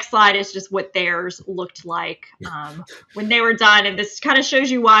the next slide is just what theirs looked like when they were done. And this kind of shows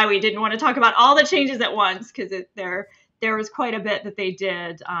you why we didn't want to talk about all the changes at once, because there was quite a bit that they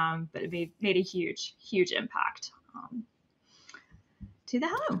did, but it made a huge impact to the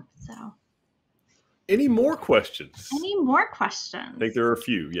home. So, any more questions? I think there are a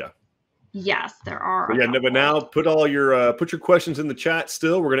few. Yeah. Yes, there are. But now put all your questions in the chat.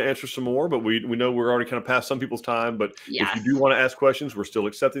 Still, we're going to answer some more, but we know we're already kind of past some people's time. But if you do want to ask questions, we're still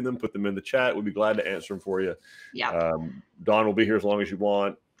accepting them. Put them in the chat. We'll be glad to answer them for you. Yeah. Don will be here as long as you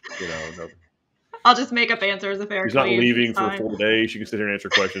want. You know, I'll just make up answers if Eric. He's not leaving for 4 days. You can sit here and answer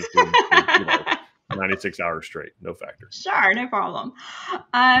questions for 96 hours straight. No factor. Sure, no problem.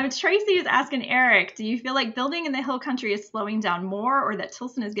 Tracy is asking Eric, do you feel like building in the hill country is slowing down more, or that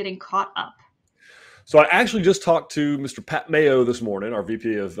Tilson is getting caught up? So I actually just talked to Mr. Pat Mayo this morning, our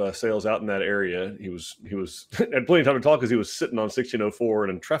VP of sales out in that area. He was had plenty of time to talk because he was sitting on 1604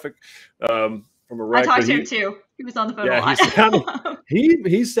 and in traffic from a wreck. I talked to him too. He was on the phone a lot.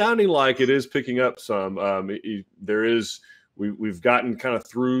 He's sounding like it is picking up some. We've gotten kind of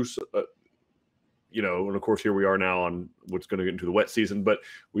through. You know, and of course, here we are now on what's going to get into the wet season, but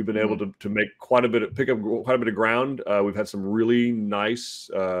we've been able to make pick up quite a bit of ground. We've had some really nice,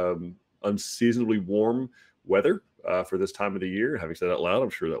 unseasonably warm weather for this time of the year. Having said that out loud, I'm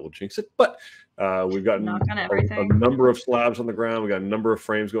sure that will jinx it, but we've gotten a number of slabs on the ground. We got a number of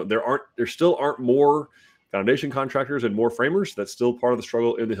frames going. There still aren't more foundation contractors and more framers. That's still part of the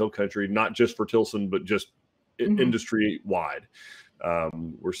struggle in the hill country, not just for Tilson, but just industry wide.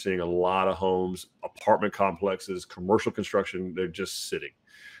 We're seeing a lot of homes, apartment complexes, commercial construction. They're just sitting,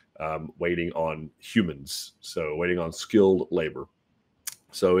 waiting on humans. So waiting on skilled labor.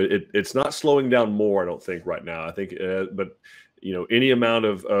 So it's not slowing down more, I don't think, right now. I think, but you know, any amount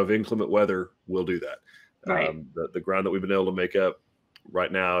of inclement weather will do that. Right. The ground that we've been able to make up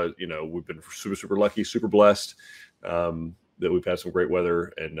right now, you know, we've been super lucky, super blessed that we've had some great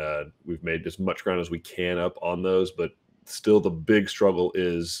weather, and we've made as much ground as we can up on those, but still the big struggle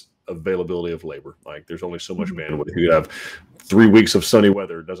is availability of labor. Like there's only so much bandwidth. You have 3 weeks of sunny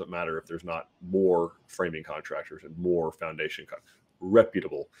weather. It doesn't matter if there's not more framing contractors and more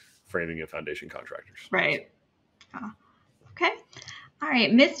reputable framing and foundation contractors. Right. Okay. All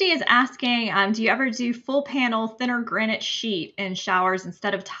right. Misty is asking, do you ever do full panel thinner granite sheet in showers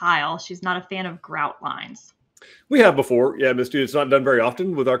instead of tile? She's not a fan of grout lines. We have before. Yeah, Misty, it's not done very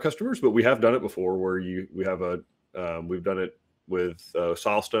often with our customers, but we have done it before where we have we've done it with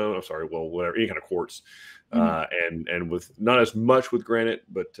silestone. I'm sorry, well, whatever, any kind of quartz, and with not as much with granite,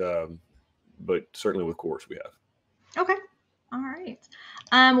 but certainly with quartz we have. Okay, all right.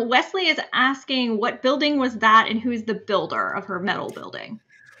 Wesley is asking, what building was that, and who is the builder of her metal building?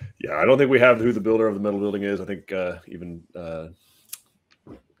 Yeah, I don't think we have who the builder of the metal building is. I think even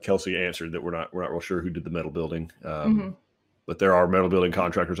Kelsey answered that we're not real sure who did the metal building. But there are metal building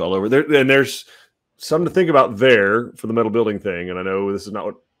contractors all over there. And there's something to think about there for the metal building thing. And I know this is not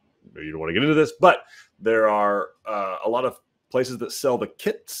what you don't want to get into this, but there are a lot of places that sell the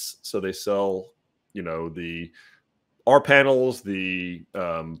kits. So they sell, you know, the R panels, the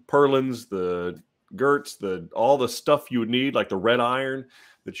purlins, the girts, all the stuff you would need, like the red iron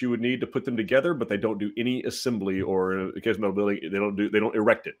that you would need to put them together, but they don't do any assembly, or in the case of metal building, they don't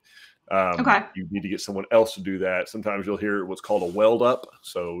erect it. You need to get someone else to do that. Sometimes you'll hear what's called a weld up.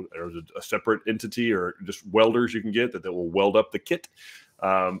 So there's a separate entity or just welders you can get that will weld up the kit.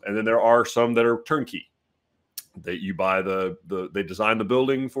 And then there are some that are turnkey. That you buy they design the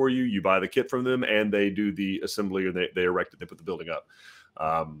building for you, you buy the kit from them, and they do the assembly, or they erect it, they put the building up.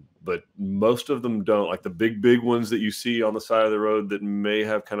 But most of them don't. Like the big ones that you see on the side of the road that may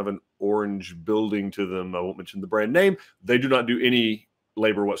have kind of an orange building to them, I won't mention the brand name, they do not do any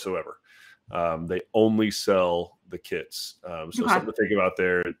labor whatsoever. They only sell the kits. So something to think about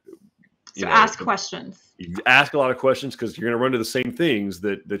there. So ask questions. You ask a lot of questions, because you're going to run into the same things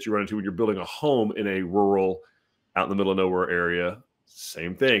that you run into when you're building a home in a rural, out in the middle of nowhere area.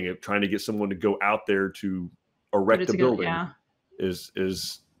 Same thing. Trying to get someone to go out there to erect a building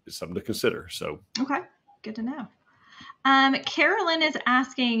is something to consider. So okay, good to know. Carolyn is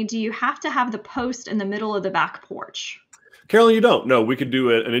asking, do you have to have the post in the middle of the back porch? Carolyn, you don't. No, we could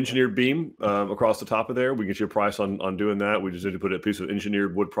do an engineered beam across the top of there. We get you a price on doing that. We just need to put a piece of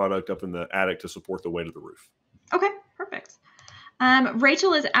engineered wood product up in the attic to support the weight of the roof. Okay, perfect.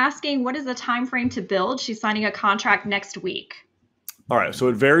 Rachel is asking, what is the time frame to build? She's signing a contract next week. All right, so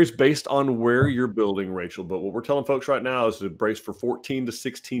it varies based on where you're building, Rachel. But what we're telling folks right now is to brace for 14 to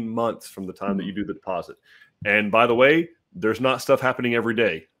 16 months from the time that you do the deposit. And by the way, there's not stuff happening every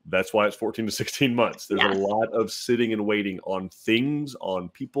day. That's why it's 14 to 16 months. There's a lot of sitting and waiting on things, on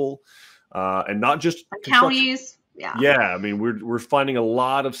people, and not just counties. Yeah. I mean, we're finding a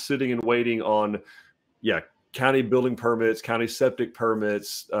lot of sitting and waiting on, county building permits, county septic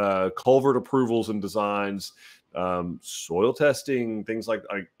permits, culvert approvals and designs, soil testing, things like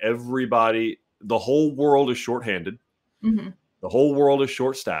everybody. The whole world is shorthanded. The whole world is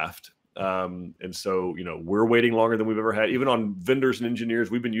short-staffed. And so, we're waiting longer than we've ever had, even on vendors and engineers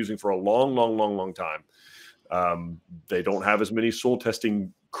we've been using for a long time. They don't have as many soil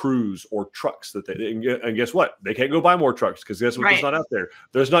testing crews or trucks and guess what? They can't go buy more trucks, because guess what? There's not out there.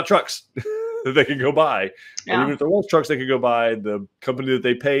 There's not trucks that they can go buy. And even if there was trucks they could go buy, the company that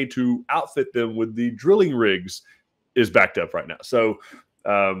they pay to outfit them with the drilling rigs is backed up right now. So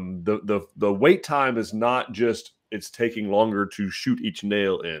the wait time is not just it's taking longer to shoot each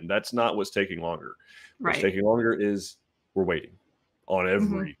nail in. That's not what's taking longer. What's taking longer is we're waiting on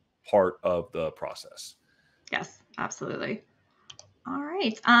every part of the process. Yes, absolutely. All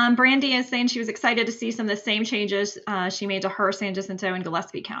right. Brandy is saying she was excited to see some of the same changes she made to her San Jacinto and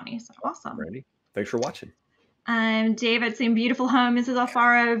Gillespie County. So awesome. Brandy, thanks for watching. David saying beautiful home, Mrs.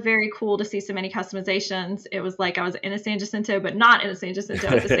 Alfaro. Very cool to see so many customizations. It was like I was in a San Jacinto, but not in a San Jacinto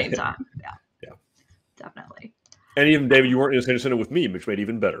at the same time. Yeah, definitely. And even David, you weren't in a San Jacinto with me, which made it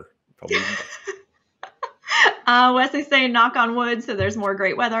even better. Probably even better. Wesley's saying knock on wood, so there's more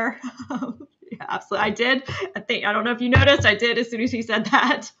great weather. Yeah, absolutely. I did. I don't know if you noticed, I did as soon as he said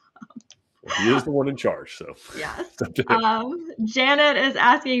that. Well, he is the one in charge, so. Yes. Janet is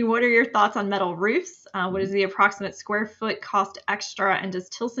asking, what are your thoughts on metal roofs? What is the approximate square foot cost extra? And does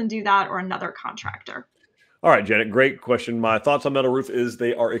Tilson do that, or another contractor? All right, Janet, great question. My thoughts on metal roof is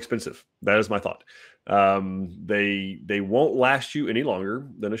they are expensive. That is my thought. They won't last you any longer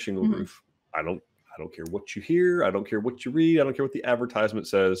than a shingle roof. I don't care what you hear. I don't care what you read. I don't care what the advertisement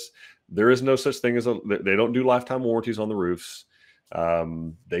says. There is no such thing as they don't do lifetime warranties on the roofs.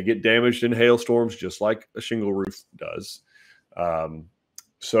 They get damaged in hailstorms just like a shingle roof does.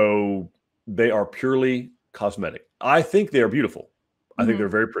 So they are purely cosmetic. I think they are beautiful. I think they're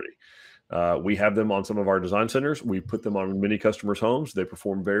very pretty. We have them on some of our design centers. We put them on many customers' homes. They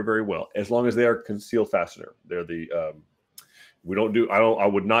perform very, very well, as long as they are concealed fastener. They're I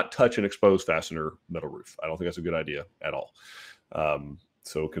would not touch an exposed fastener metal roof. I don't think that's a good idea at all.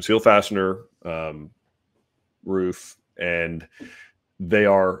 So concealed fastener roof, and they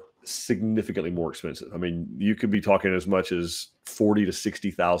are significantly more expensive. I mean, you could be talking as much as $40,000 to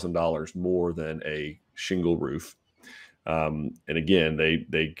 $60,000 more than a shingle roof. And again,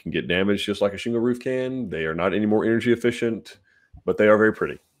 they can get damaged just like a shingle roof can. They are not any more energy efficient, but they are very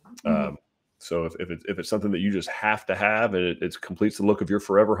pretty. So if it's something that you just have to have and it completes the look of your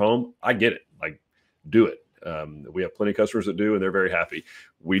forever home, I get it. Like, do it. We have plenty of customers that do, and they're very happy.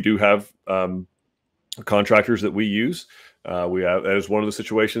 We do have contractors that we use. We have, that is one of the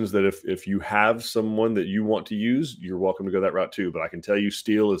situations that if you have someone that you want to use, you're welcome to go that route too. But I can tell you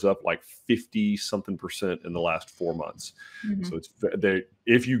steel is up like 50-something% in the last 4 months. So it's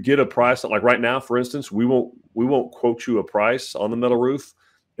if you get a price, like right now, for instance, we won't quote you a price on the metal roof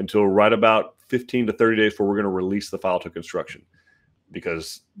until right about 15 to 30 days before we're going to release the file to construction,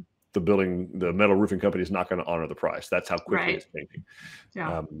 because the metal roofing company is not going to honor the price. That's how quickly it's changing.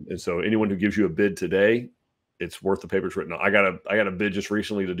 Yeah. And so anyone who gives you a bid today, it's worth the paper it's written on. I got a bid just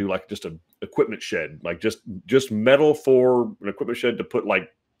recently to do like just a equipment shed, like just metal for an equipment shed to put like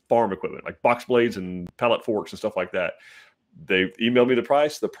farm equipment, like box blades and pallet forks and stuff like that. They emailed me the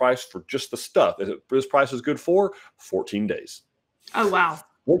price for just the stuff. This price is good for 14 days. Oh, wow.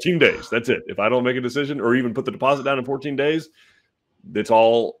 14 days. That's it. If I don't make a decision or even put the deposit down in 14 days, it's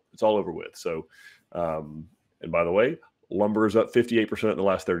all over with. So, and by the way, lumber is up 58% in the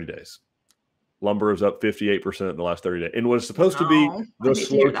last 30 days. Lumber is up 58% in the last 30 days. And what is supposed to be the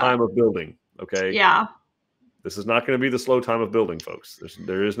slow time of building. Okay. Yeah. This is not going to be the slow time of building, folks.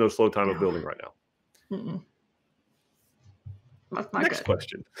 There is no slow time of building right now. That's not Next good.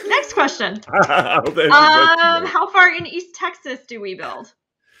 question. Next question. How far in East Texas do we build?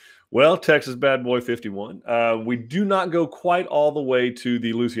 Well, Texas Bad Boy 51. We do not go quite all the way to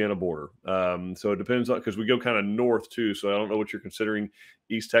the Louisiana border. So it depends on, because we go kind of north too. So I don't know what you're considering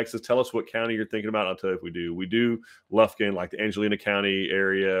East Texas. Tell us what county you're thinking about. I'll tell you if we do. We do Lufkin, like the Angelina County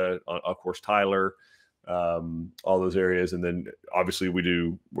area, of course, Tyler, all those areas. And then obviously we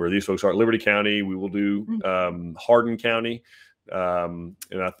do where these folks are, Liberty County. We will do Hardin County. And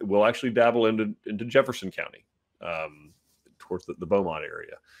we'll actually dabble into Jefferson County, towards the Beaumont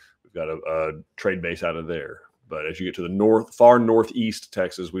area. We've got a trade base out of there. But as you get to the far northeast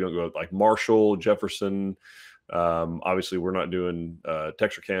Texas, we don't go like Marshall, Jefferson. Obviously, we're not doing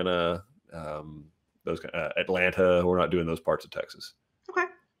Texarkana, Atlanta. We're not doing those parts of Texas. Okay.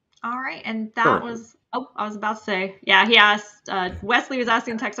 All right. And that was, I was about to say, yeah, he asked, Wesley was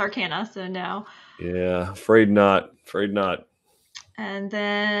asking Texarkana, so no. Yeah, afraid not. And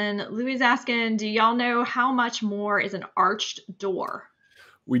then Louis is asking, do y'all know how much more is an arched door?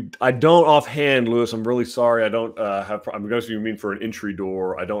 I don't offhand, Lewis. I'm really sorry. I don't have. I'm going to mean for an entry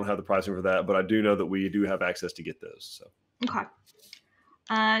door. I don't have the pricing for that, but I do know that we do have access to get those. So okay.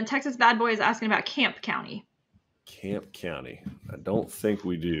 Texas Bad Boy is asking about Camp County. Camp County. I don't think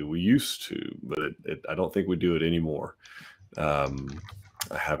we do. We used to, but I don't think we do it anymore. I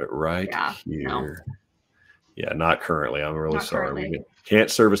have it right here. No. Yeah, not currently. I'm really sorry. We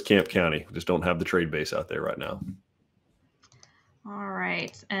can't service Camp County. We just don't have the trade base out there right now. All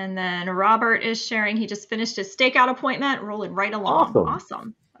right. And then Robert is sharing. He just finished his stakeout appointment, rolling right along.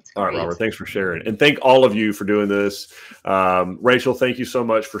 Awesome. That's great. All right, Robert. Thanks for sharing. And thank all of you for doing this. Rachel, thank you so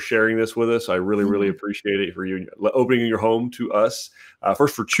much for sharing this with us. I really, really appreciate it for you opening your home to us.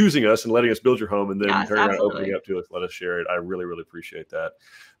 First, for choosing us and letting us build your home, and then turning around and opening up to us. Let us share it. I really, really appreciate that.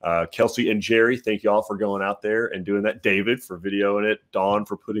 Kelsey and Jerry, thank you all for going out there and doing that. David for videoing it. Dawn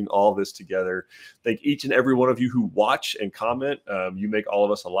for putting all this together. Thank each and every one of you who watch and comment. You make all of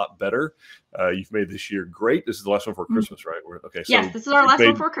us a lot better. You've made this year great. This is the last one for Christmas, right? Okay. So yes, this is our last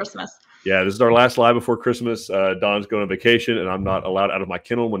one before Christmas. Yeah, this is our last live before Christmas. Dawn's going on vacation, and I'm not allowed out of my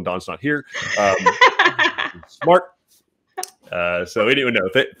kennel when Dawn's not here. Smart. So anyway, no,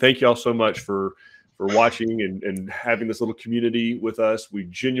 thank you all so much for watching and having this little community with us. We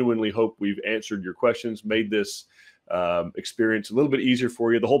genuinely hope we've answered your questions, made this experience a little bit easier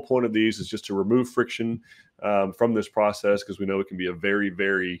for you. The whole point of these is just to remove friction from this process, because we know it can be a very,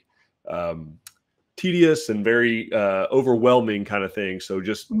 very tedious and very overwhelming kind of thing. So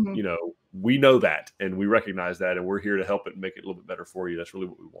just, we know that, and we recognize that, and we're here to help it and make it a little bit better for you. That's really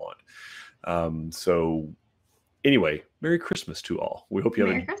what we want. So anyway, Merry Christmas to all. We hope you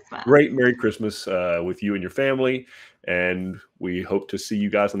have a great Merry Christmas with you and your family. And we hope to see you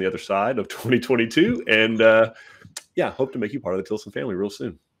guys on the other side of 2022. And hope to make you part of the Tilson family real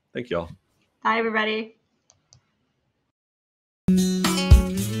soon. Thank you all. Bye, everybody.